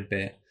quite a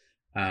bit.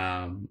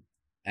 And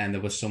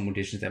there were some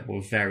auditions that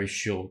were very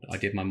short. I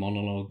did my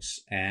monologues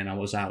and I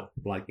was out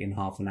like in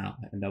half an hour,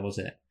 and that was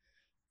it.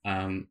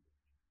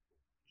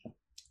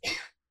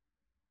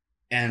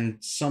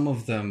 And some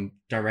of them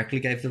directly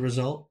gave the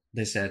result.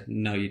 They said,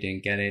 no, you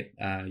didn't get it.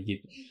 You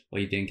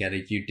didn't get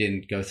it. You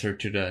didn't go through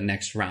to the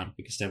next round,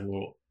 because there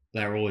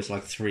were always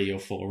like 3 or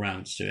 4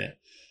 rounds to it.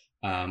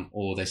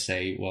 Or they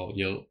say, well,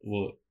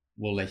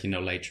 we'll let you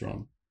know later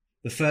on.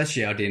 The first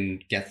year I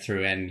didn't get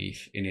through any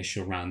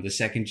initial round. The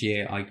second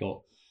year I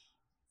got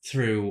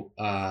through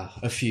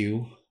a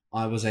few.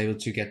 I was able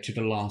to get to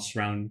the last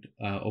round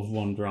of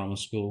one drama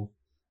school,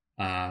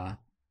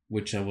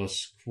 which I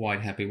was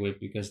quite happy with,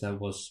 because that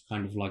was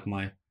kind of like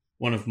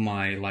one of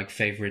my like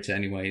favorites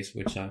anyways,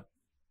 which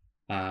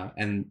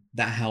and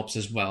that helps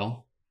as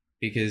well,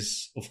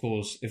 because of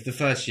course if the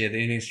first year,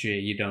 the initial year,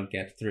 you don't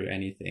get through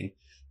anything,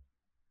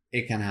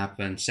 it can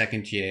happen.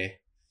 Second year,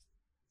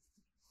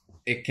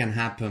 it can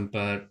happen,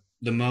 but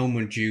the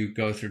moment you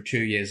go through 2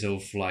 years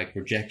of like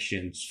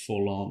rejections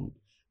full on,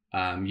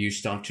 you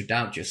start to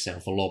doubt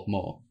yourself a lot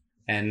more.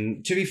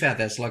 And to be fair,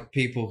 there's like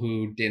people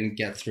who didn't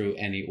get through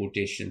any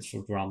auditions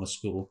for drama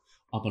school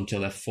up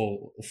until their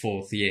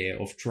fourth year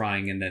of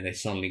trying, and then they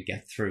suddenly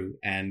get through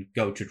and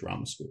go to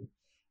drama school.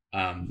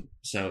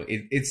 So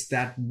it's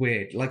that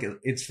weird. Like,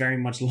 it's very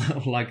much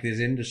like this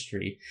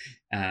industry,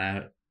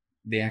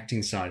 the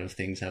acting side of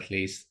things, at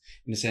least,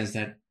 in the sense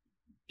that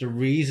the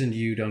reason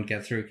you don't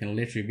get through can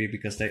literally be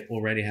because they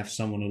already have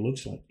someone who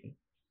looks like you,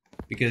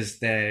 because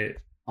they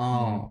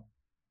are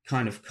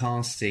kind of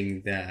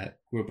casting the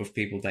group of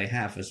people they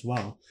have as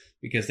well,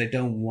 because they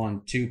don't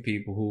want 2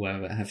 people who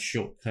have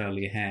short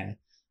curly hair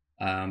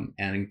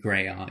and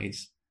gray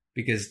eyes,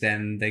 because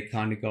then they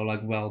kind of go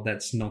like, well,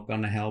 that's not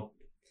going to help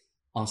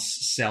us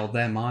sell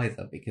them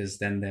either, because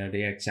then they're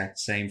the exact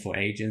same for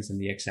agents and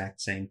the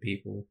exact same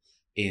people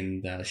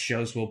in the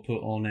shows we'll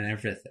put on and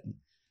everything.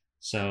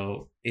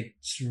 So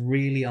it's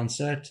really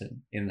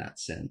uncertain in that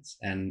sense.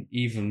 And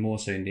even more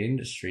so in the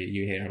industry,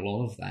 you hear a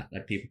lot of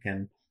that people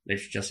can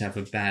literally just have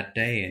a bad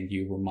day and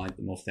you remind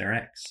them of their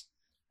ex.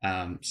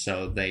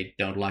 So they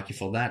don't like you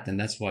for that, and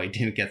that's why you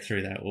didn't get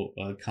through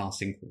that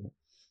casting call.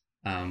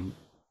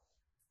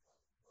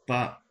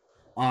 But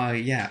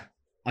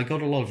I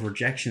got a lot of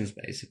rejections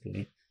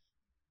basically,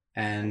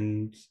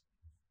 and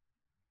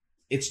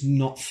it's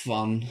not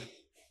fun.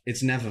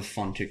 It's never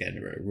fun to get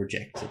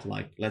rejected.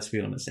 Like, let's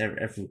be honest,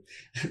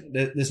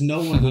 there's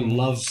no one who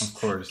loves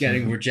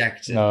getting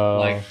rejected. No.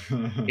 Like,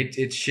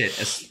 it's shit.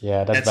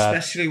 That's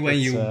especially bad. when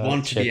It's, you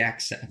want to shit. be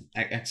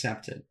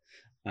accepted.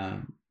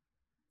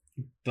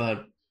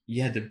 But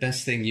yeah, the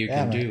best thing you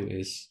can do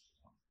is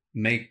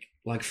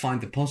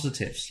find the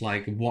positives.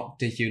 Like, what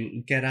did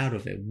you get out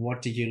of it?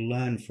 What did you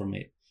learn from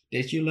it?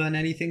 Did you learn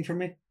anything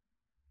from it?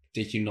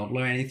 Did you not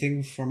learn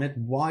anything from it?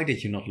 Why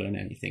did you not learn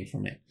anything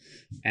from it?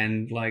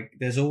 And like,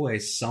 there's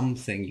always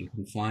something you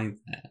can find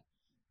there.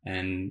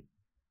 And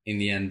in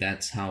the end,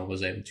 that's how I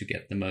was able to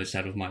get the most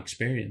out of my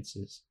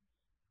experiences.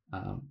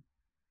 But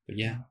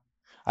yeah.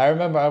 I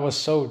remember I was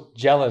so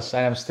jealous,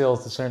 and I'm still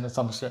to certain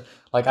extent.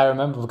 Like, I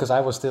remember because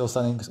I was still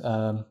studying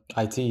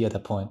IT at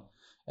that point,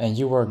 and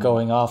you were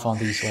going off on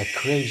these like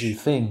crazy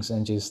things,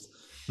 and just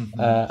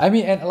I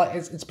mean, and like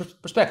it's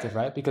perspective,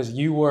 right? Because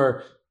you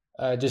were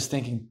just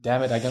thinking,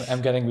 damn it,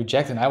 I'm getting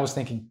rejected. And I was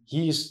thinking,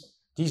 he's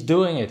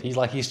doing it.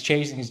 He's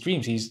chasing his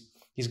dreams.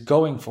 He's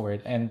going for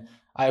it, and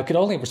I could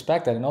only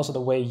respect that. And also the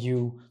way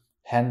you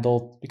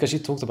handled, because you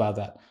talked about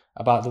that,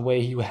 about the way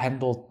you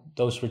handled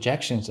those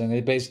rejections, and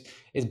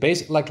it's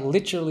basic, like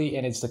literally,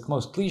 and it's the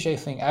most cliche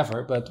thing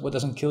ever, but what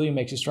doesn't kill you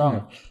makes you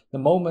stronger. The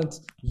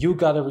moment you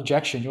got a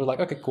rejection, you're like,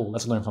 okay, cool,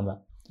 let's learn from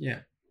that. Yeah.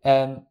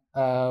 And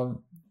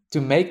to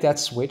make that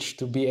switch,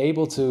 to be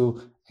able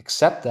to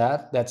accept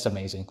that's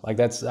amazing. Like,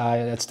 that's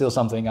still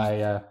something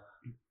I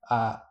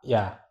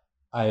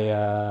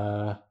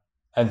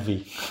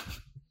envy.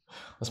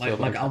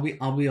 like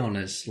I'll be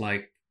honest,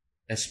 like,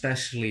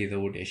 especially the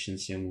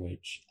auditions in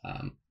which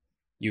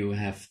you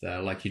have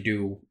you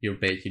do your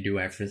bit, you do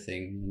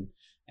everything,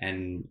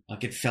 and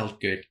like, it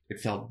felt good, it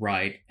felt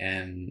right,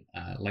 and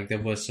like,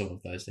 there were some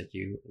of those that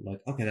you like,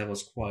 okay, that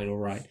was quite all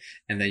right,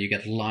 and then you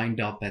get lined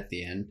up at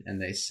the end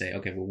and they say,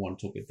 okay, we want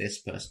to talk with this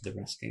person, the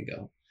rest can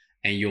go,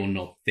 and you're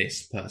not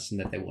this person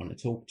that they want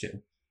to talk to.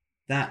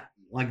 That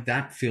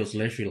feels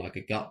literally like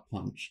a gut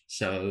punch.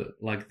 So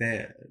like,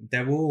 there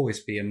will always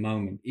be a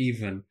moment,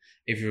 even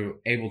if you're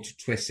able to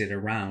twist it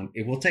around,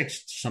 it will take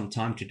some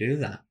time to do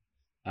that.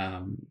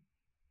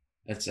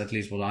 That's at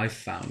least what I've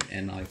found,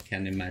 and I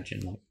can imagine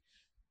like,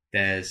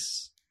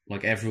 there's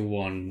like,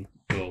 everyone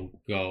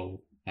will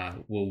go,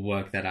 will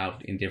work that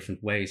out in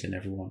different ways, and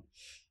everyone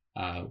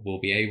will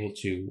be able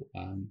to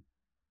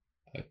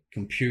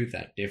compute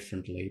that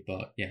differently.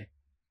 But yeah,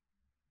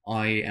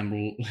 I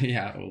am,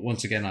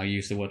 once again, I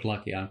use the word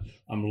lucky.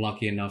 I'm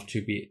lucky enough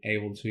to be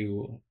able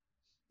to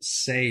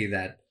say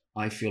that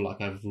I feel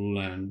like I've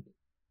learned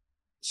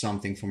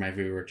something from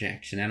every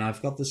rejection. And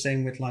I've got the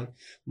same with like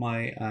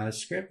my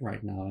script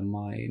right now and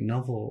my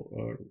novel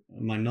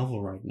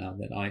right now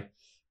that I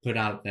put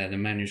out there, the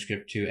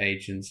manuscript to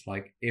agents.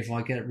 Like, if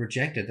I get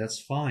rejected, that's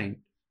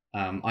fine.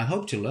 I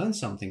hope to learn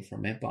something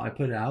from it, but I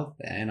put it out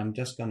there and I'm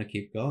just going to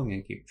keep going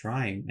and keep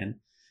trying. And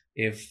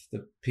if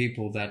the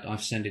people that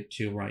I've sent it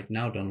to right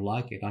now don't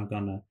like it, I'm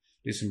going to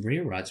do some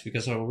rewrites,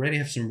 because I already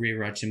have some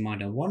rewrites in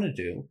mind I want to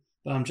do,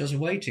 but I'm just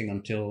waiting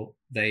until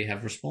they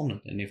have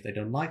responded. And if they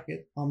don't like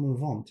it, I'll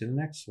move on to the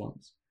next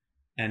ones.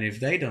 And if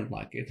they don't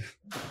like it,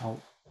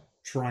 I'll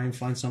try and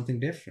find something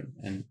different.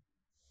 And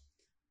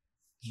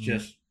it's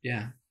just,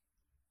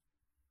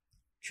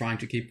 trying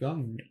to keep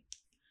going.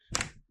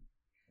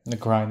 The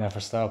grind never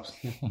stops.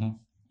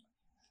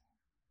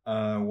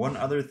 One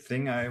other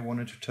thing I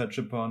wanted to touch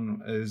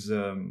upon is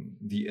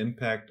the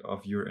impact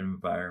of your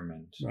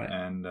environment. Right.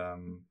 And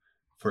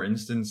for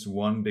instance,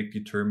 one big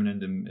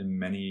determinant in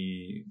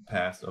many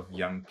paths of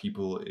young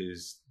people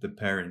is the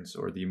parents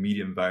or the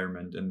immediate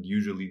environment. And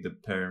usually the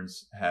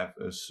parents have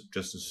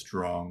just a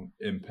strong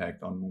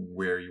impact on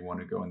where you want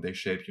to go. And they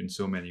shape you in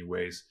so many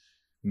ways,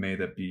 may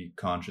that be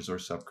conscious or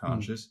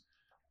subconscious.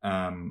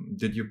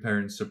 Did your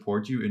parents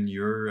support you in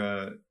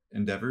your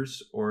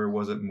endeavors, or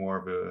was it more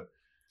of a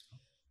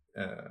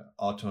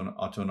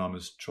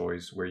autonomous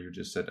choice where you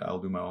just said, I'll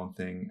do my own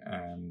thing,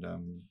 and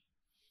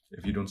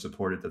if you don't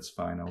support it, that's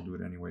fine, I'll do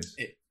it anyways?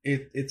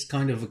 It's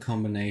kind of a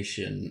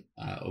combination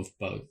of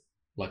both,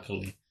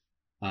 luckily.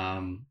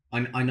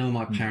 I know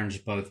my parents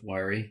both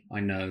worry. I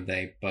know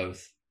they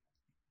both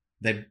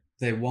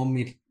they want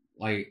me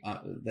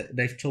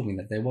they've told me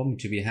that they want me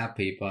to be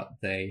happy, but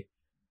they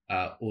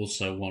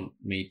also want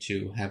me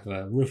to have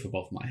a roof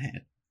above my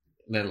head.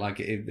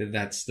 Like,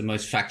 that's the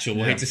most factual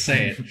way to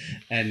say it.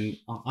 And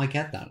I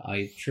get that.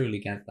 I truly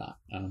get that.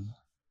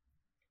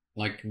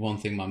 Like, one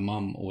thing my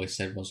mum always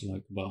said was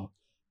like, well,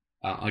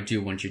 I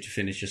do want you to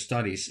finish your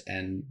studies.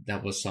 And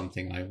that was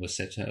something I always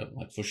said to her,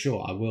 like, for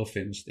sure, I will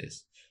finish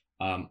this.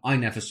 I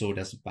never saw it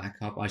as a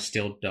backup. I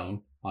still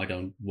don't. I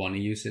don't want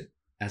to use it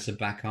as a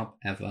backup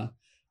ever.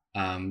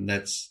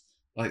 That's,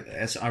 like,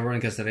 as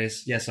ironic as that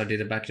is, yes, I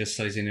did a bachelor's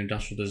studies in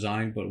industrial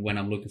design, but when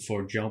I'm looking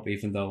for a job,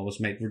 even though I was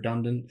made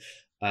redundant,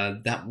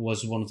 that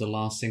was one of the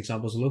last things I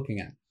was looking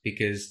at,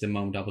 because the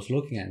moment I was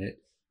looking at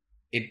it,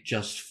 it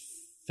just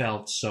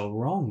felt so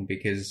wrong,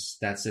 because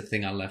that's the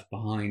thing I left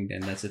behind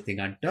and that's the thing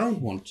I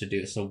don't want to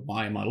do. So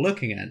why am I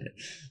looking at it?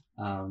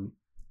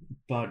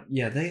 But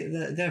yeah,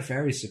 they're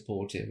very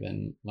supportive,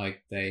 and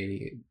like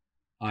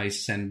I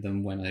send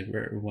them when I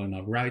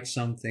write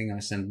something, I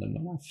send them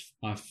when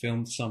I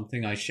filmed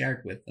something, I share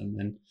it with them,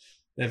 and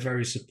they're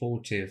very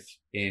supportive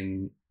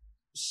in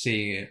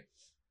seeing it,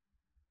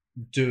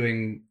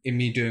 doing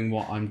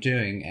what I'm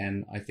doing.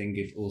 And I think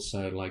it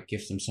also like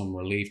gives them some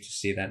relief to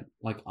see that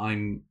like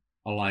I'm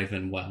alive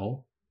and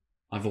well.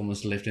 I've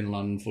almost lived in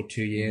London for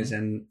 2 years,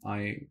 and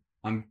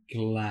I'm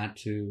glad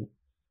to,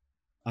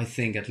 I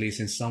think at least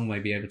in some way,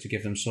 be able to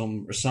give them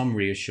some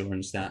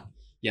reassurance that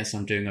yes,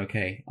 I'm doing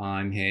okay.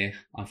 I'm here.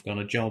 I've got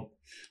a job.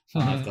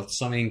 I've got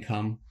some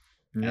income,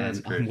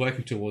 and I'm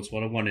working towards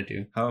what I want to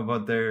do. How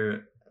about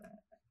their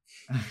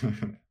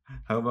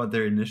How about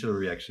their initial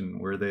reaction?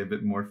 Were they a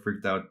bit more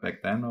freaked out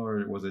back then,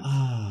 or was it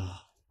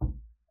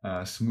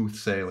smooth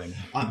sailing?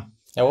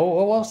 Yeah,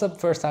 what was the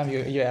first time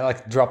you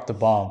like dropped the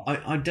bomb?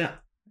 I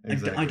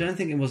don't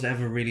think it was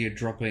ever really Mm-hmm. a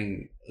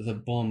dropping the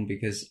bomb,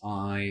 because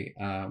I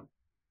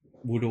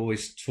would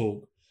always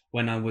talk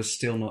when I was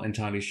still not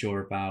entirely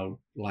sure about,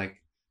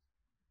 like,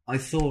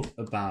 I've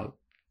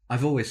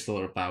always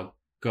thought about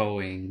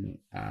going,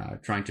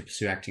 trying to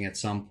pursue acting at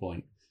some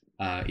point.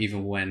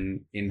 Even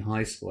when in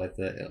high school at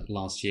the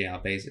last year,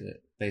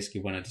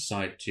 basically when I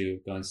decided to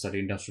go and study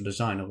industrial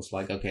design, I was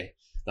like, okay,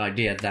 the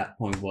idea at that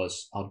point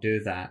was I'll do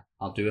that.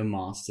 I'll do a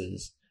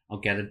master's. I'll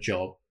get a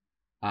job.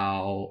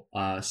 I'll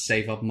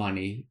save up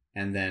money.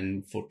 And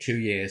then for 2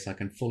 years, I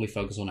can fully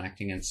focus on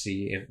acting and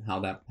see how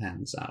that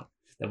pans out.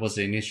 That was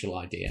the initial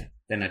idea.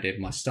 Then I did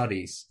my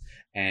studies,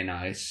 and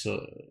I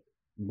sort of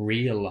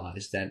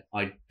realized that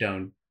I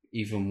don't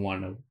even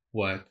want to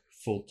work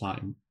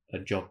full-time a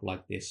job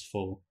like this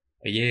for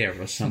a year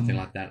or something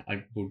like that.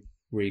 I would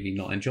really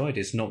not enjoy it.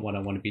 It's not what I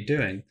want to be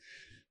doing.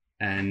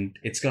 And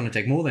it's going to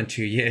take more than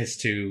 2 years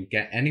to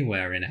get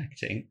anywhere in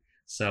acting.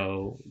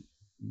 So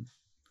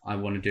I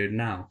want to do it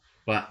now.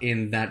 But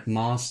in that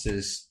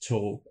master's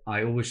talk,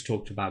 I always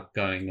talked about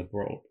going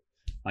abroad.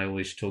 I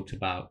always talked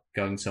about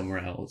going somewhere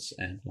else.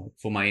 And like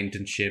for my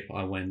internship,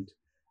 I went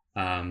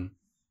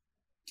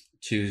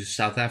to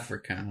South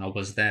Africa. I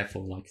was there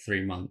for like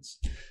 3 months.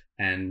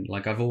 And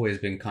like I've always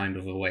been kind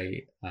of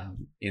away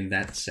in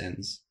that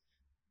sense.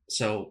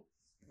 So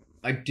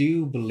I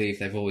do believe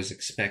they've always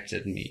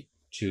expected me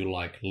to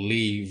like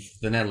leave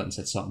the Netherlands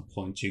at some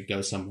point, to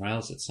go somewhere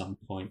else at some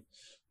point.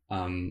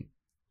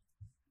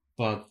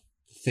 But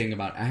the thing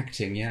about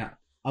acting, yeah,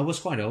 I was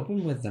quite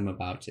open with them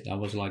about it. I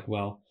was like,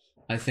 well,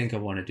 I think I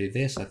want to do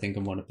this. I think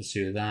I want to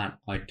pursue that.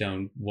 I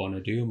don't want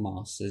to do a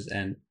master's.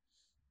 And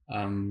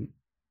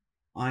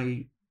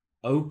I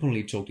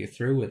openly talked it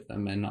through with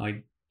them, and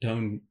I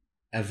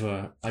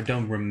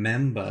don't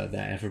remember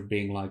there ever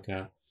being like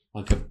a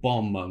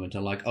bomb moment,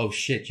 or like, oh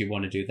shit, you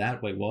want to do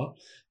that? Wait, what?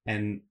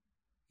 And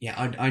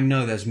yeah, I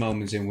know there's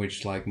moments in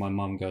which like my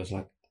mom goes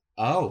like,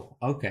 oh,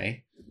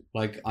 okay.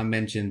 Like I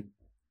mentioned,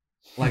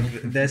 like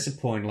there's a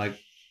point like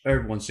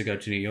Erinn wants to go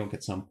to New York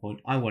at some point.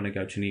 I want to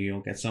go to New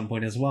York at some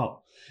point as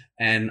well.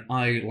 And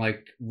I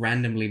like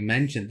randomly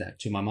mentioned that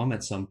to my mom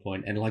at some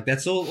point, and like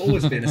that's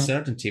always been a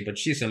certainty. But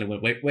she's only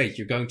went, wait,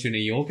 you're going to New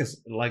York?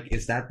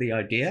 Is that the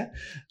idea?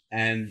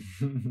 And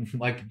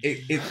like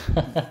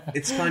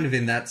it's kind of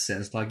in that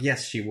sense, like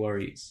yes, she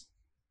worries,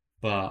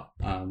 but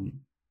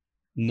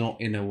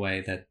not in a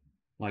way that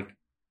like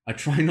I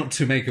try not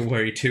to make her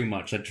worry too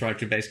much. I try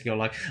to basically go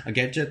like, I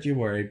get that you're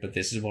worried, but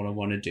this is what I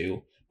want to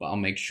do, but I'll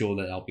make sure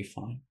that I'll be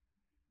fine.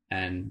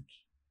 And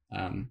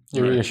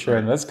you're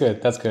reassuring. That's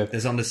good.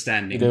 There's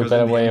understanding. You do a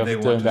better way of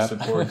doing that.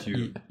 Support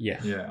you.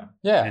 Yeah.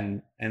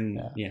 And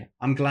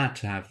I'm glad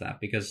to have that,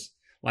 because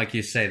like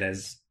you say,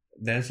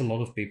 there's a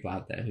lot of people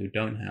out there who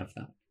don't have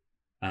that.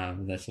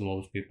 There's a lot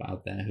of people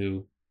out there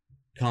who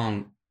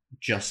can't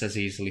just as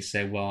easily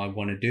say, well, I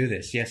want to do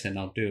this. Yes, and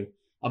I'll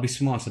be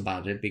smart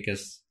about it,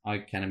 because I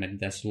can imagine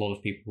there's a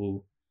lot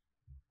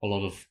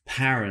of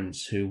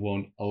parents who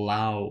won't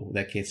allow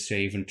their kids to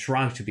even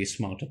try to be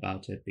smart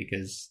about it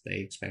because they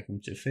expect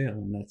them to fail,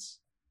 and that's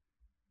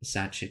a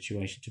sad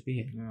situation to be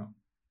in. Yeah,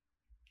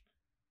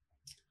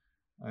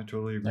 I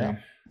totally agree.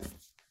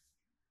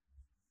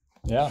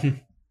 Yeah.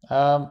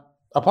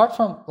 Apart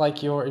from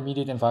like your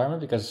immediate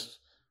environment, because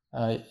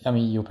I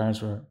mean, your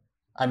parents were,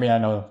 I mean, I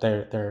know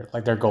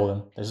they're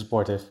golden, they're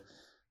supportive.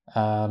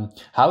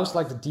 How's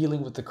like the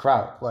dealing with the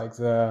crowd, like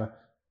the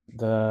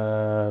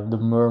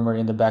murmur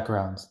in the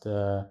background?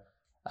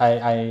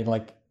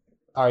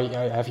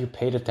 Have you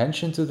paid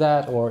attention to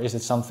that, or is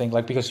it something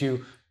like, because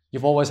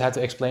you've always had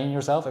to explain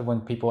yourself, and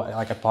when people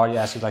like at party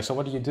ask you like, so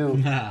what do you do?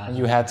 And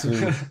you had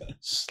to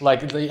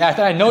like,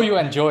 I know you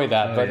enjoy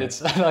that, but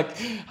it's like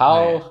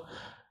how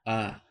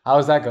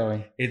is that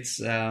going? It's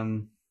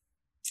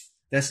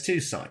there's two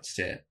sides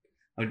to it.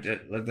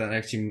 That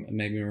actually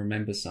made me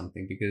remember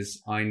something,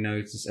 because I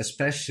noticed,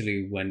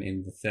 especially when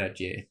in the third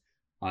year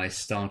I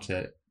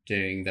started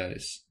doing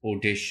those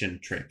audition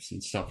trips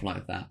and stuff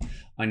like that,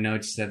 I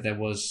noticed that there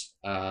was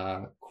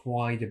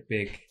quite a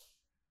big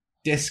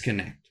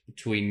disconnect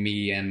between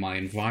me and my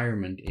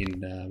environment in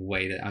the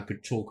way that I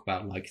could talk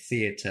about like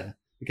theatre,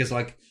 because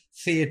like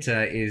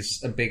theatre is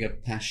a bigger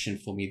passion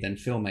for me than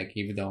filmmaking,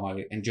 even though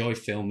I enjoy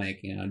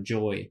filmmaking and I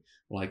enjoy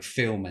like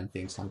film and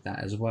things like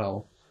that as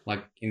well.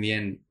 Like in the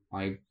end,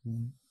 I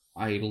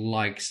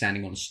like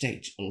standing on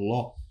stage a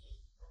lot,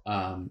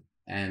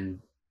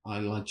 and I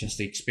like just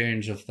the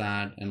experience of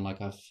that, and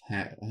like I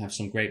have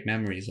some great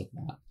memories of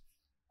that.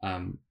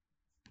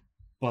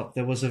 But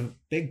there was a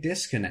big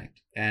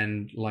disconnect,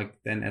 and like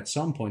then at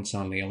some point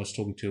suddenly I was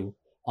talking to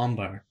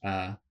Amber,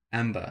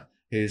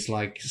 who's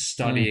like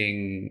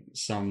studying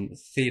some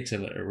theater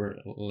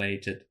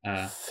related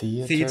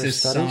theater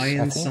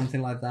science,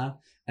 something like that,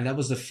 and that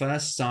was the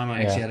first time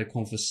I actually had a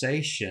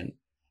conversation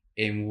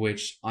in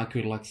which I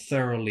could like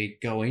thoroughly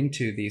go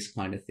into these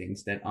kind of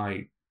things that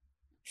I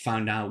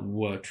found out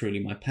were truly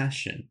my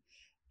passion.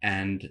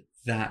 And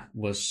that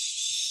was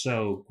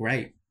so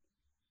great.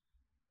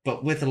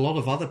 But with a lot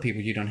of other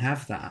people, you don't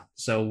have that.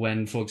 So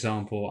when, for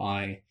example,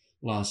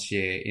 last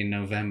year in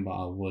November,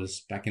 I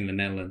was back in the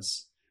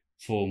Netherlands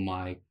for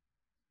my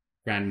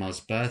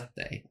grandma's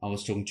birthday, I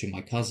was talking to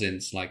my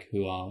cousins, like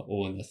who are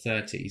all in their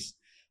 30s.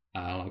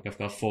 Like I've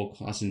got 4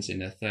 cousins in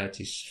their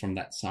 30s from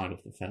that side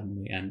of the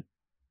family, and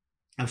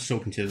I was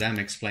talking to them,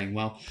 explaining,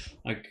 well,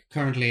 like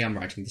currently I'm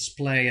writing this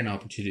play and I'm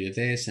hoping to do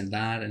this and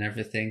that and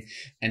everything.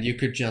 And you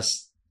could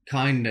just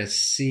kind of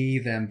see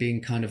them being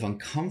kind of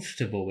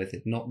uncomfortable with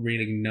it, not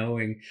really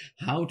knowing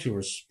how to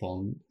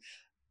respond.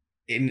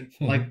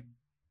 Like,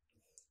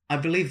 I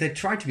believe they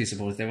tried to be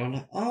supportive. They were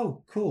like,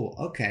 oh, cool,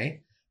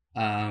 okay.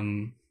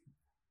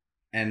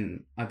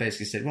 And I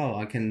basically said, well,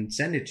 I can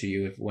send it to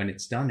you when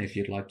it's done, if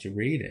you'd like to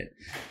read it.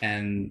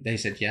 And they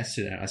said yes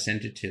to that. I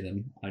sent it to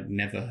them. I'd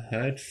never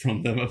heard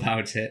from them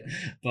about it.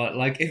 But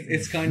like,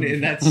 it's kind of in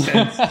that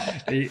sense,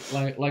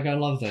 like I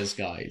love those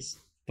guys.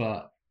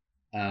 But,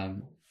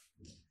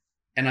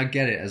 and I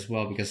get it as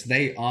well, because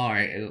they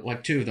are,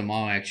 like 2 of them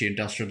are actually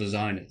industrial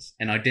designers.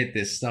 And I did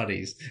this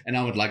studies, and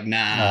I would like,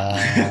 nah.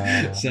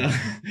 So,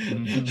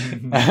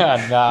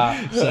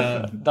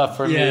 so not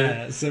for me.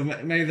 Yeah, so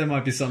maybe there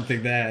might be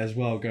something there as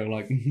well. Go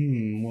like,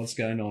 what's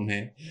going on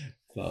here?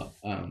 But,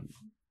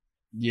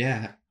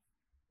 yeah,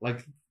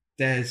 like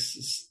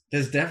there's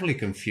definitely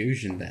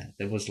confusion there.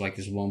 There was like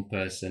this one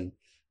person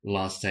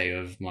last day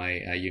of my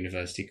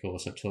university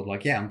course. I told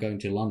like, yeah, I'm going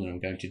to London. I'm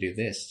going to do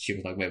this. She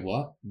was like, wait,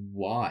 what?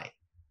 Why?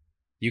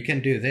 You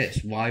can do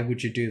this. Why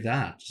would you do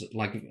that?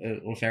 Like,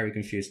 very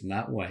confused in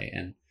that way.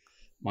 And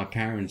my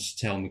parents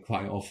tell me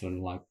quite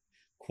often,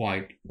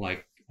 quite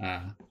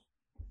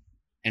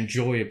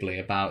enjoyably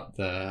about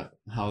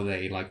how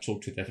they like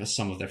talk to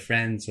some of their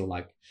friends, or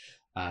like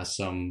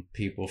some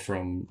people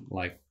from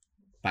like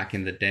back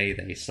in the day,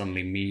 they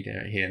suddenly meet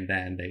here and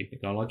there, and they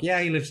go like, yeah,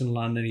 he lives in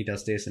London, he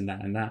does this and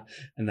that and that,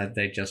 and that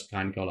they just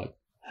kind of go like,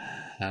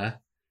 huh?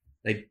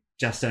 They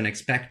just don't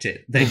expect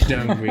it. They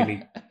don't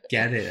really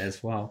get it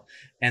as well.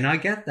 And I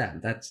get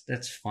that.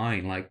 That's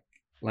fine.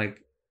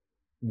 Like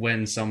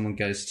when someone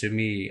goes to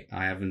me,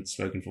 I haven't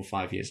spoken for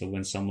 5 years, or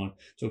when someone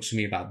talks to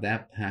me about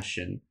their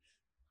passion,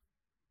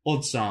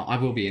 odds are I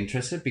will be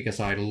interested,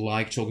 because I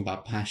like talking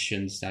about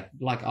passions that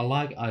I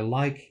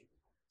like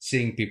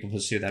seeing people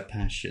pursue their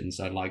passions.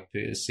 I like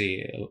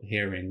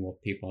hearing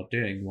what people are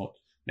doing, what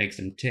makes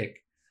them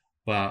tick.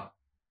 But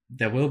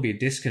there will be a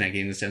disconnect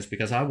in the sense,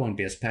 because I won't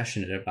be as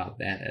passionate about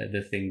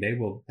the thing they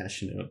will be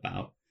passionate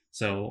about.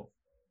 So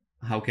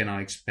how can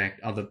I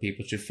expect other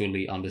people to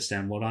fully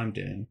understand what I'm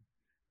doing,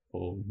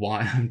 or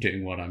why I'm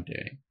doing what I'm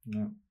doing?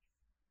 Yeah.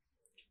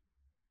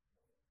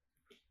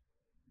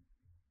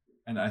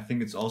 And I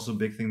think it's also a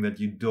big thing that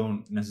you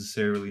don't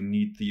necessarily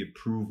need the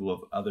approval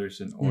of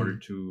others in order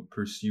to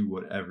pursue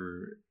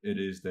whatever it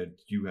is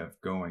that you have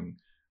going.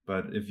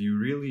 But if you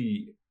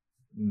really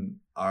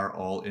are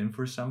all in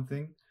for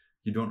something,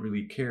 you don't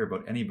really care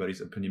about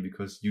anybody's opinion,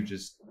 because you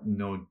just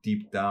know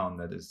deep down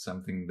that it's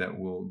something that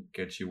will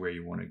get you where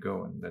you want to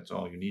go. And that's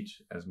all you need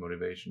as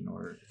motivation,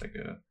 or like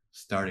a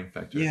starting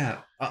factor.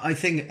 Yeah, I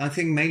think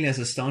mainly as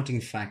a starting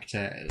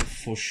factor,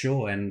 for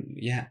sure. And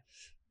yeah,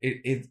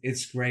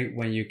 it's great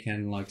when you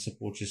can like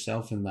support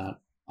yourself in that.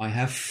 I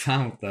have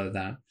found though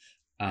that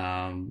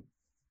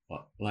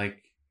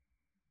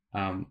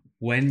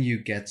when you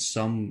get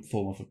some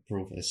form of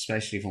approval,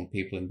 especially from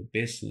people in the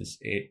business,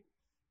 it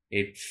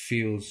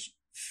feels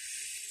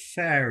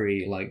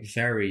very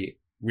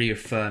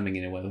reaffirming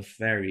in a way,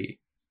 very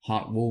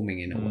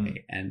heartwarming in a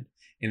way. And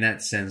in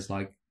that sense,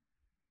 like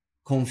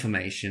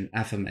affirmation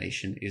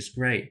is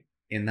great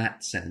in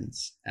that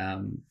sense.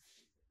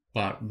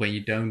 But when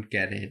you don't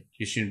get it,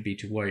 you shouldn't be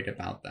too worried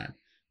about that.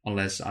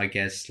 Unless, I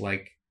guess,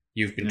 like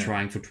you've been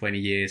trying for 20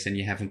 years and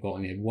you haven't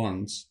gotten it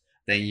once,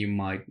 then you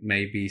might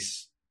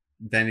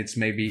then it's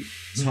maybe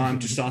time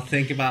to start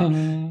thinking about,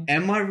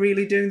 am I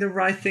really doing the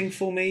right thing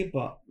for me?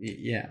 But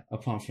yeah,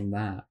 apart from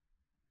that.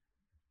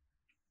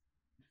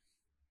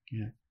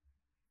 Yeah.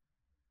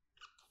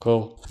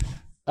 Cool.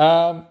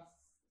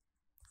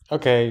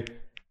 Okay.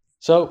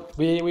 So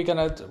we're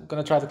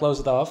gonna try to close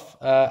it off.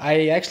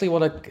 I actually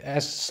want to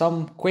ask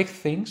some quick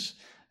things,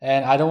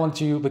 and I don't want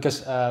to,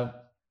 because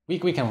we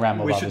can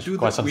ramble about this for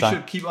quite some time. We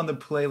should keep on the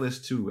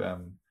playlist too.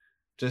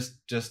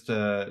 Just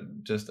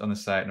on a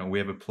side note, we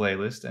have a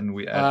playlist and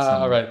we add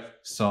some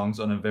songs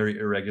on a very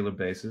irregular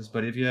basis.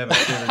 But if you have a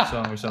favorite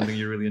song or something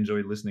you really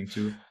enjoy listening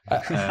to,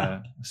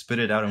 spit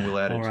it out and we'll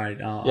add it. All right.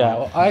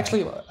 Well, I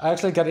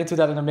actually got into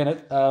that in a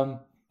minute.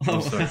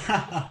 Sorry.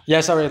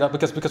 Yeah, sorry.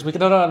 Because we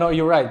can. No.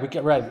 You're right. We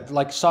get right.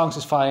 Like songs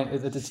is fine.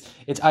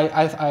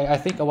 I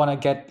think I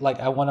want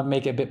to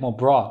make it a bit more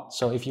broad.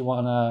 So if you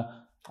want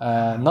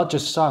to, not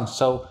just songs.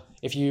 So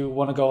if you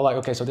want to go like,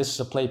 okay, so this is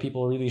a play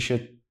people really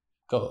should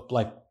go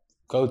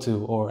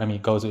to, or I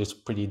mean, go to is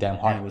pretty damn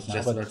hard. I was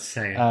just about to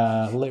say.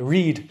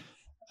 Read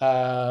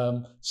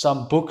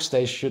some books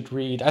they should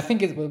read. I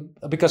think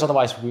because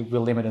otherwise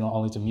we'll limit it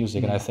only to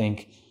music, and I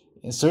think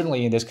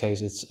certainly in this case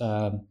it's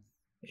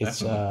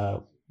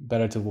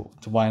better to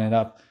wind it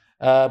up.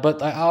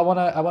 But I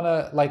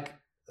wanna like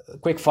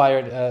quick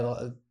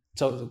fire.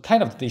 So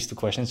kind of these two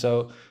questions.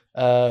 So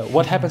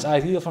what happens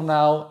ideal from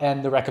now,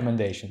 and the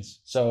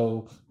recommendations.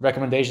 So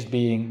recommendations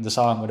being the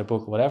song or the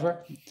book or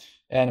whatever.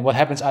 And what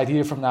happens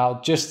ideally from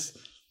now, just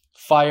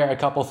fire a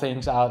couple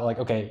things out, like,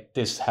 okay,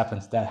 this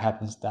happens, that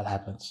happens, that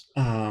happens.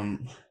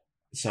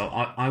 So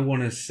I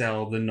want to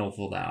sell the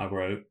novel that I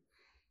wrote,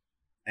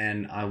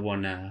 and I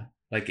want to,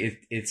 like,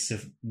 it's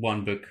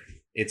one book,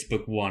 it's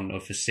book one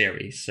of a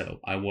series, so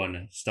I want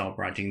to start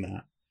writing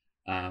that.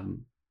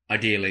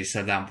 Ideally,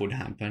 so that would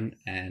happen,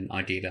 and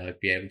ideally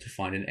I'd be able to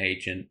find an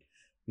agent,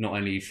 not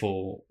only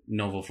for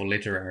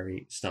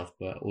literary stuff,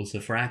 but also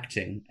for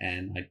acting.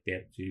 And I'd be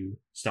able to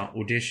start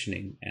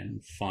auditioning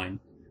and find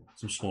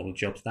some smaller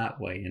jobs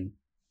that way and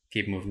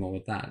keep moving on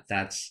with that.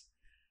 That's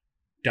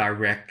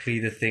directly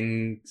the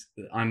thing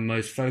I'm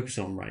most focused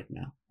on right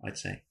now, I'd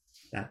say.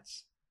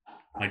 That's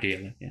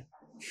ideally, yeah.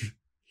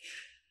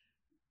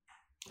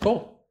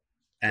 Cool.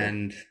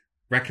 And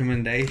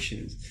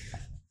recommendations.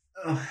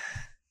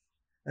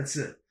 It's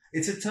a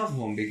tough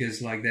one,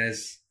 because like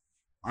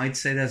I'd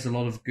say there's a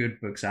lot of good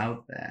books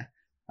out there.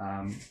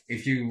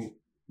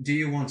 Do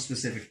you want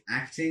specific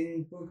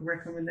acting book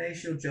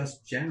recommendation or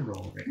just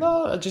general?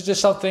 No,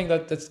 just something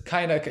that's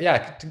kind of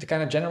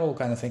kind of general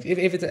kind of thing.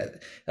 If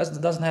it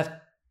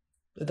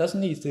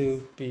doesn't need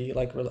to be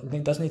like,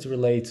 it doesn't need to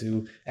relate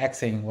to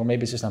acting, or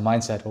maybe it's just a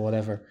mindset or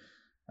whatever.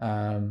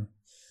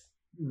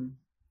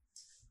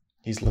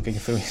 He's looking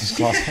through his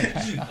closet.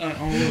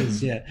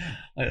 Always, yeah.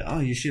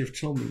 You should have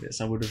told me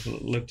this. I would have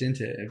looked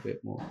into it a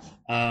bit more.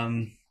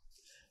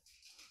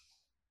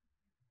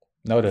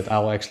 Noted. I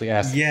will actually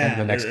ask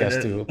the next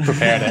guest to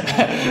prepare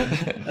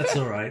that. That's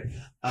all right.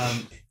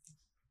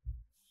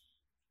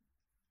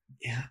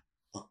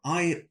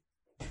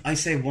 I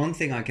say one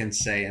thing I can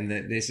say, and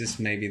that this is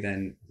maybe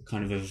then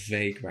kind of a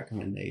vague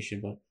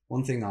recommendation, but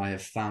one thing I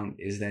have found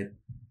is that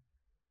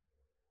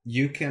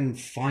you can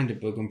find a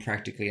book on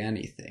practically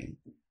anything,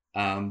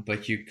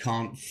 but you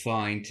can't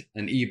find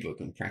an ebook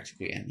on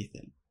practically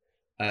anything.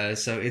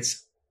 So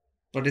it's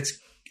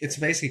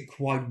basically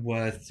quite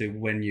worth to,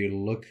 when you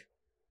look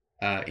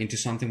into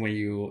something, when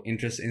you're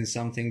interested in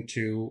something,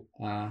 to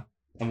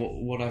and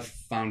what I've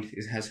found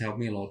has helped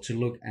me a lot, to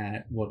look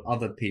at what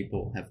other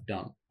people have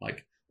done,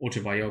 like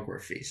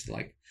autobiographies.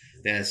 Like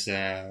there's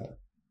a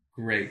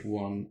great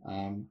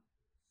one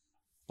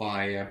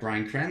by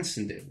Bryan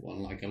Cranston did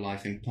one, like A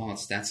Life in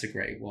Parts. That's a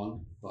great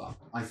one. But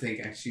I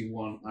think actually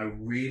one I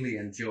really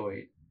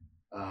enjoyed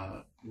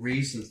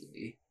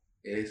recently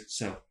is,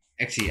 so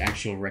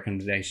actual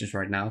recommendations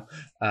right now.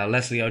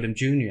 Leslie Odom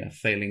Jr.,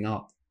 Failing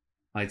Up.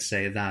 I'd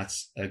say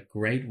that's a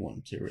great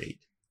one to read,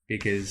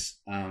 because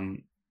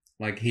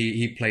like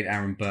he played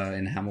Aaron Burr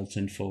in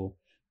Hamilton, for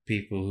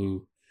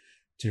people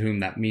to whom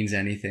that means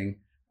anything.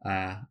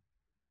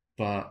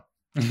 But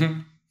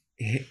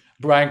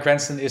Bryan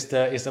Cranston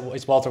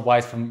is Walter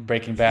White from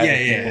Breaking Bad.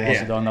 Yeah.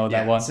 Also don't know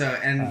that one. So,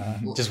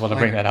 and just want to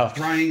bring that up.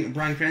 Bryan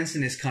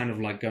Cranston is kind of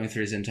like going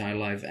through his entire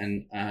life,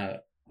 and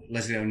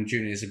Leslie Odom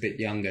Jr. is a bit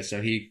younger,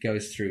 so he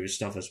goes through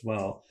stuff as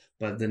well.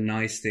 But the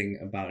nice thing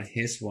about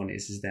his one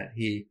is that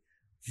he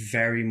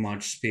very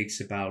much speaks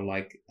about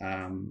like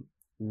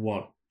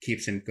what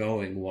keeps him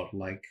going, what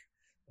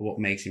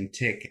makes him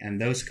tick,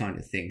 and those kind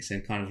of things,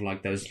 and kind of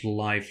like those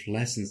life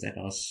lessons that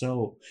are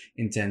so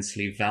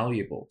intensely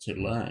valuable to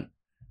learn.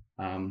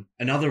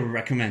 Another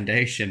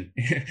recommendation,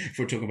 if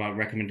we're talking about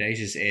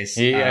recommendations, is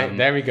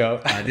there we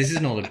go. This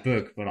is not a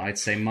book, but I'd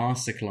say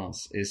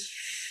Masterclass is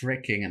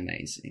freaking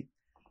amazing.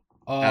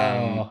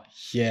 Oh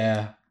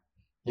yeah.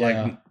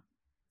 Like,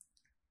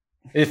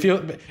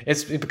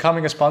 it's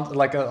becoming a sponsor,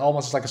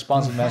 almost like a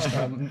sponsored message,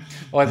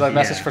 or the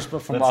message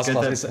from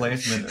Masterclass.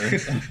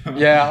 Placement.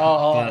 Yeah,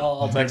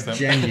 I'll text them.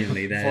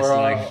 Genuinely, there's for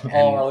like,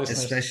 all our listeners.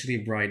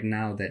 especially right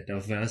now, they're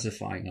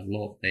diversifying a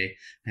lot. They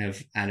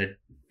have added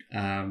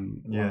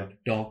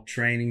dog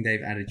training.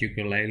 They've added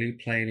ukulele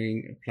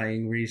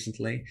playing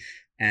recently,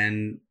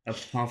 and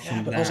apart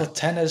from that, also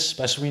tennis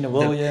by Serena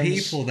Williams. The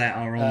people that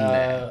are on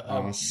there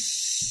are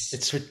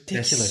it's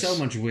ridiculous. There's so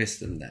much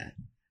wisdom there.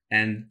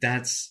 And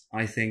that's,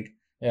 I think,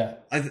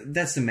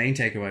 that's the main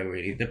takeaway,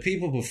 really. The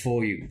people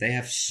before you, they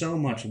have so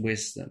much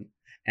wisdom.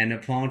 And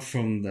apart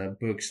from the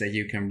books that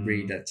you can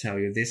read that tell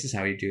you this is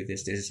how you do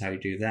this is how you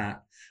do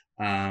that,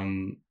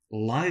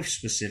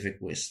 life-specific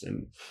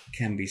wisdom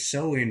can be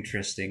so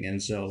interesting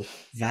and so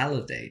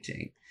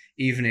validating.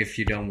 Even if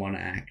you don't want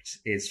to act,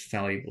 it's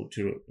valuable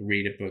to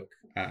read a book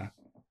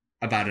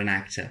about an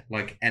actor.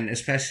 And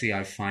especially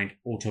I find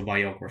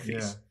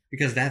autobiographies. Yeah.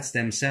 Because that's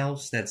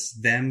themselves, that's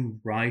them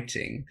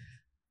writing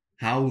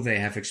how they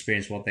have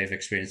experienced what they've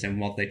experienced and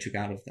what they took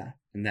out of that.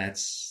 And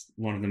that's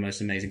one of the most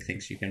amazing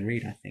things you can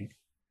read, I think.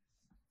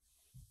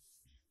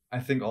 I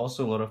think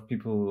also a lot of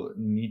people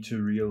need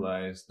to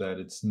realize that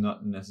it's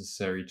not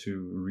necessary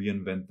to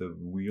reinvent the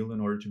wheel in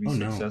order to be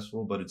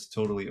successful, but it's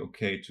totally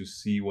okay to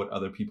see what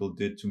other people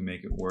did to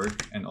make it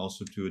work, and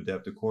also to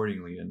adapt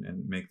accordingly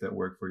and make that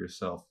work for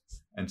yourself,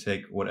 and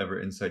take whatever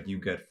insight you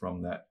get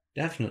from that.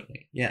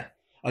 Definitely, yeah.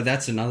 Oh,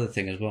 that's another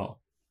thing as well.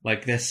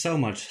 Like, there's so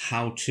much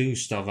how-to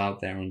stuff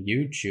out there on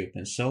YouTube,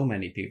 and so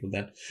many people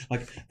that,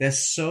 there's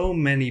so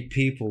many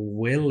people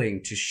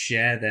willing to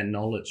share their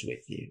knowledge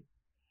with you.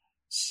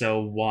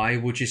 So why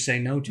would you say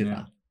no to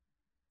that?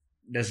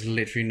 There's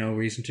literally no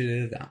reason to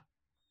do that.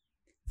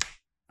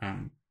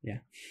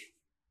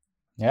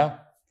 Yeah.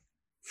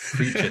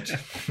 Preach it.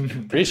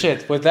 Preach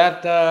it. With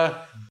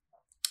that,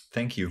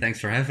 thank you. Thanks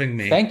for having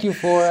me. Thank you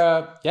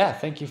for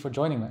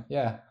joining me.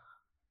 Yeah.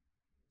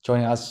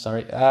 Joining us,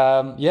 sorry.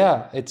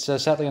 It's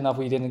sadly enough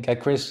we didn't get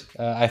Chris.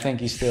 I think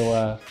he's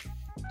still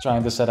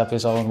trying to set up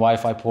his own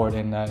Wi-Fi port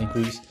in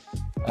Greece.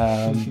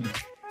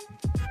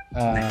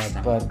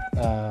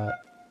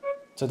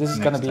 So this is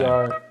going to be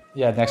our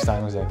next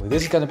time, exactly.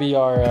 This is going to be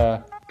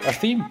our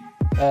theme.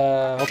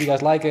 Hope you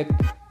guys like it.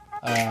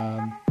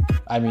 I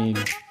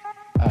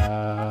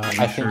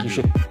think you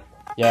should.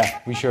 Yeah,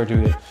 we sure do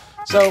it.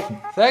 So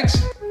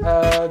thanks.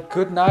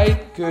 Good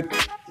night. Good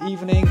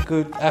evening,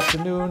 good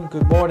afternoon,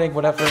 good morning,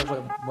 whenever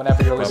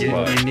you're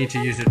listening. You need to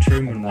use a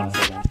Truman one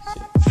for that.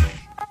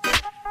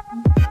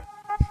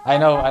 I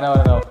know.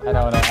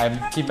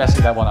 I keep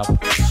messing that one up.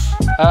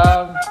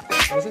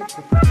 What is it?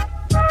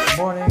 Good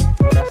morning,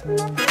 good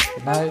afternoon,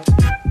 good night,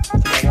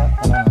 something like that.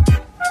 I don't know.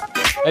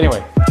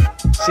 Anyway,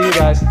 see you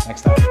guys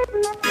next time.